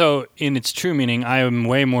in its true meaning, I am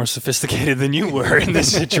way more sophisticated than you were in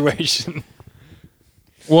this situation.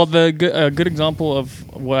 Well, a good example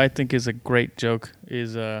of what I think is a great joke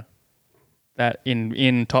is that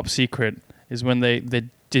in Top Secret is when they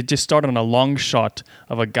just start on a long shot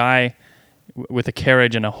of a guy with a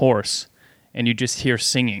carriage and a horse, and you just hear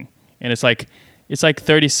singing, and it's like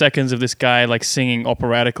 30 seconds of this guy like singing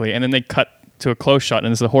operatically, and then they cut to a close shot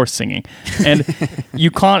and it's the horse singing, and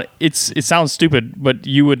you can't. It sounds stupid, but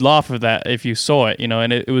you would laugh at that if you saw it,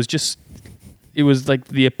 and it was like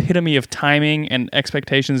the epitome of timing and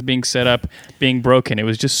expectations being set up, being broken. It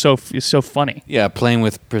was just so funny. Yeah, playing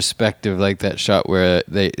with perspective, like that shot where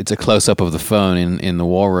it's a close up of the phone in the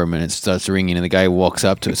war room, and it starts ringing, and the guy walks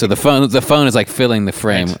up to it. So the phone is like filling the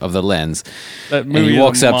frame of the lens, That and movie he is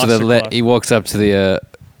walks a up to masterclass. the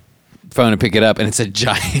phone to pick it up, and it's a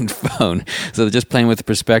giant phone. So they're just playing with the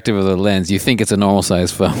perspective of the lens. You think it's a normal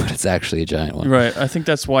size phone, but it's actually a giant one. Right. I think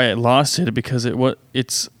that's why it lasted, because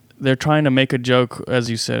they're trying to make a joke, as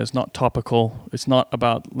you said. It's not topical. It's not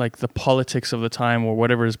about like the politics of the time or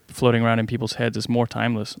whatever is floating around in people's heads. It's more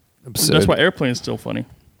timeless. Absurd. That's why Airplane's still funny.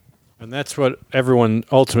 And that's what everyone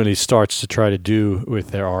ultimately starts to try to do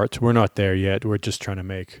with their art. We're not there yet. We're just trying to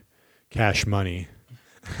make cash money.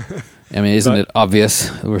 I mean, isn't it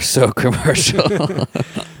obvious? We're so commercial.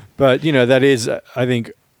 But, that is, I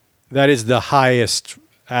think, that is the highest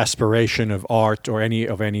aspiration of art or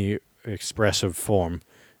any expressive form,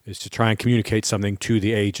 is to try and communicate something to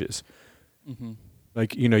the ages. Mm-hmm.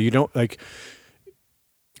 Like, you don't, like...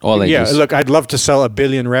 All yeah, ages. look, I'd love to sell 1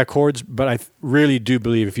 billion records, but I really do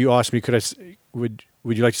believe, if you ask me, would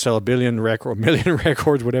you like to sell 1 billion record, 1 million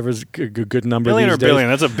records, whatever's a good number Billion these or days? billion,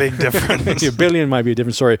 that's a big difference. A billion might be a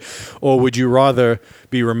different story. Or would you rather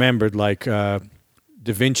be remembered like Da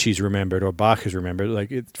Vinci's remembered or Bach is remembered?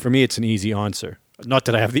 Like, for me, it's an easy answer. Not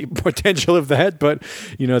that I have the potential of that, but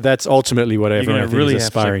that's ultimately what everyone You're I gonna think really is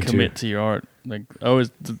have aspiring to commit to your art. Like,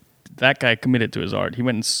 that guy committed to his art. He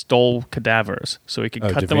went and stole cadavers so he could Oh,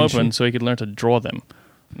 cut Da them Vinci? open, so he could learn to draw them.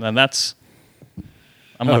 And that's,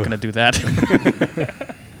 I'm not going to do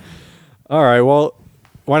that. All right. Well,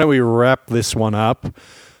 why don't we wrap this one up?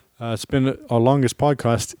 It's been our longest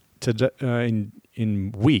podcast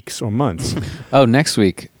in weeks or months. Oh, next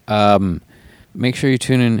week. Make sure you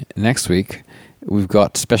tune in next week. We've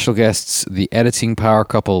got special guests, the editing power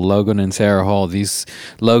couple, Logan and Sarah Hall.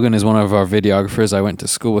 Logan is one of our videographers. I went to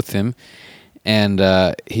school with him,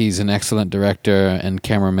 and he's an excellent director and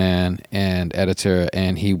cameraman and editor,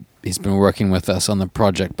 and he's been working with us on the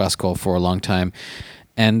Project Bus Call for a long time.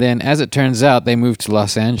 And then, as it turns out, they moved to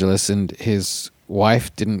Los Angeles, and his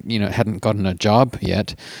wife hadn't gotten a job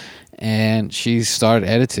yet, and she started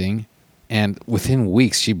editing. And within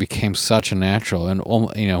weeks, she became such a natural, and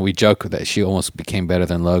we joke that she almost became better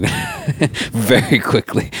than Logan very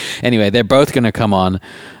quickly. Anyway, they're both going to come on.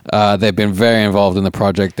 They've been very involved in the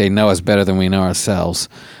project. They know us better than we know ourselves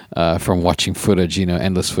from watching footage,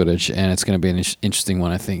 endless footage, and it's going to be an interesting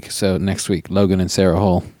one, I think. So next week, Logan and Sarah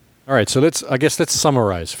Hall. All right, so let's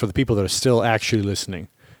summarize for the people that are still actually listening.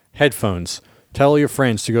 Headphones. Tell your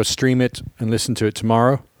friends to go stream it and listen to it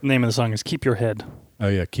tomorrow. The name of the song is Keep Your Head. Oh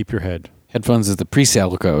yeah, Keep Your Head. Headphones is the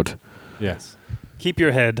pre-sale code. Yes. Keep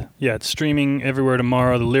Your Head. Yeah, it's streaming everywhere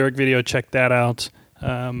tomorrow. The lyric video, check that out.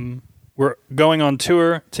 We're going on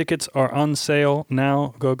tour. Tickets are on sale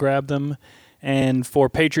now. Go grab them. And for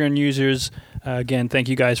Patreon users, again, thank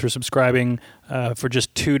you guys for subscribing. For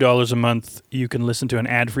just $2 a month, you can listen to an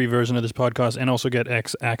ad-free version of this podcast and also get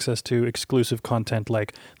access to exclusive content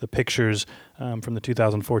like the pictures from the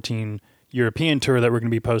 2014 European tour that we're going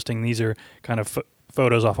to be posting. These are kind of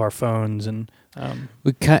photos off our phones, and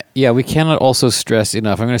we cannot also stress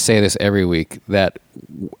enough. I'm going to say this every week that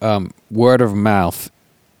word of mouth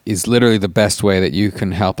is literally the best way that you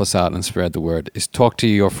can help us out and spread the word. Is talk to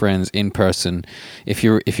your friends in person. If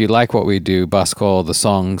you like what we do, Bus Call, the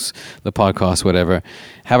songs, the podcast, whatever,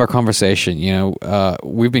 have a conversation.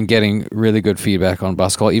 We've been getting really good feedback on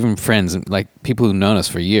Bus Call, even friends and like people who've known us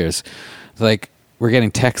for years. Like we're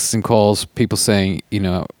getting texts and calls, people saying,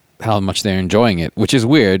 how much they're enjoying it, which is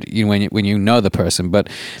weird when you know the person, but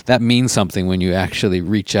that means something when you actually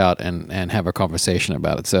reach out and have a conversation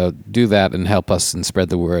about it. So do that and help us and spread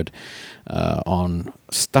the word on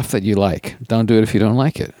stuff that you like. Don't do it if you don't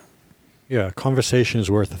like it. Yeah, conversation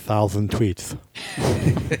is worth 1,000 tweets.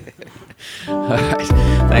 All right.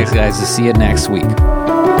 Thanks, guys. We'll see you next week.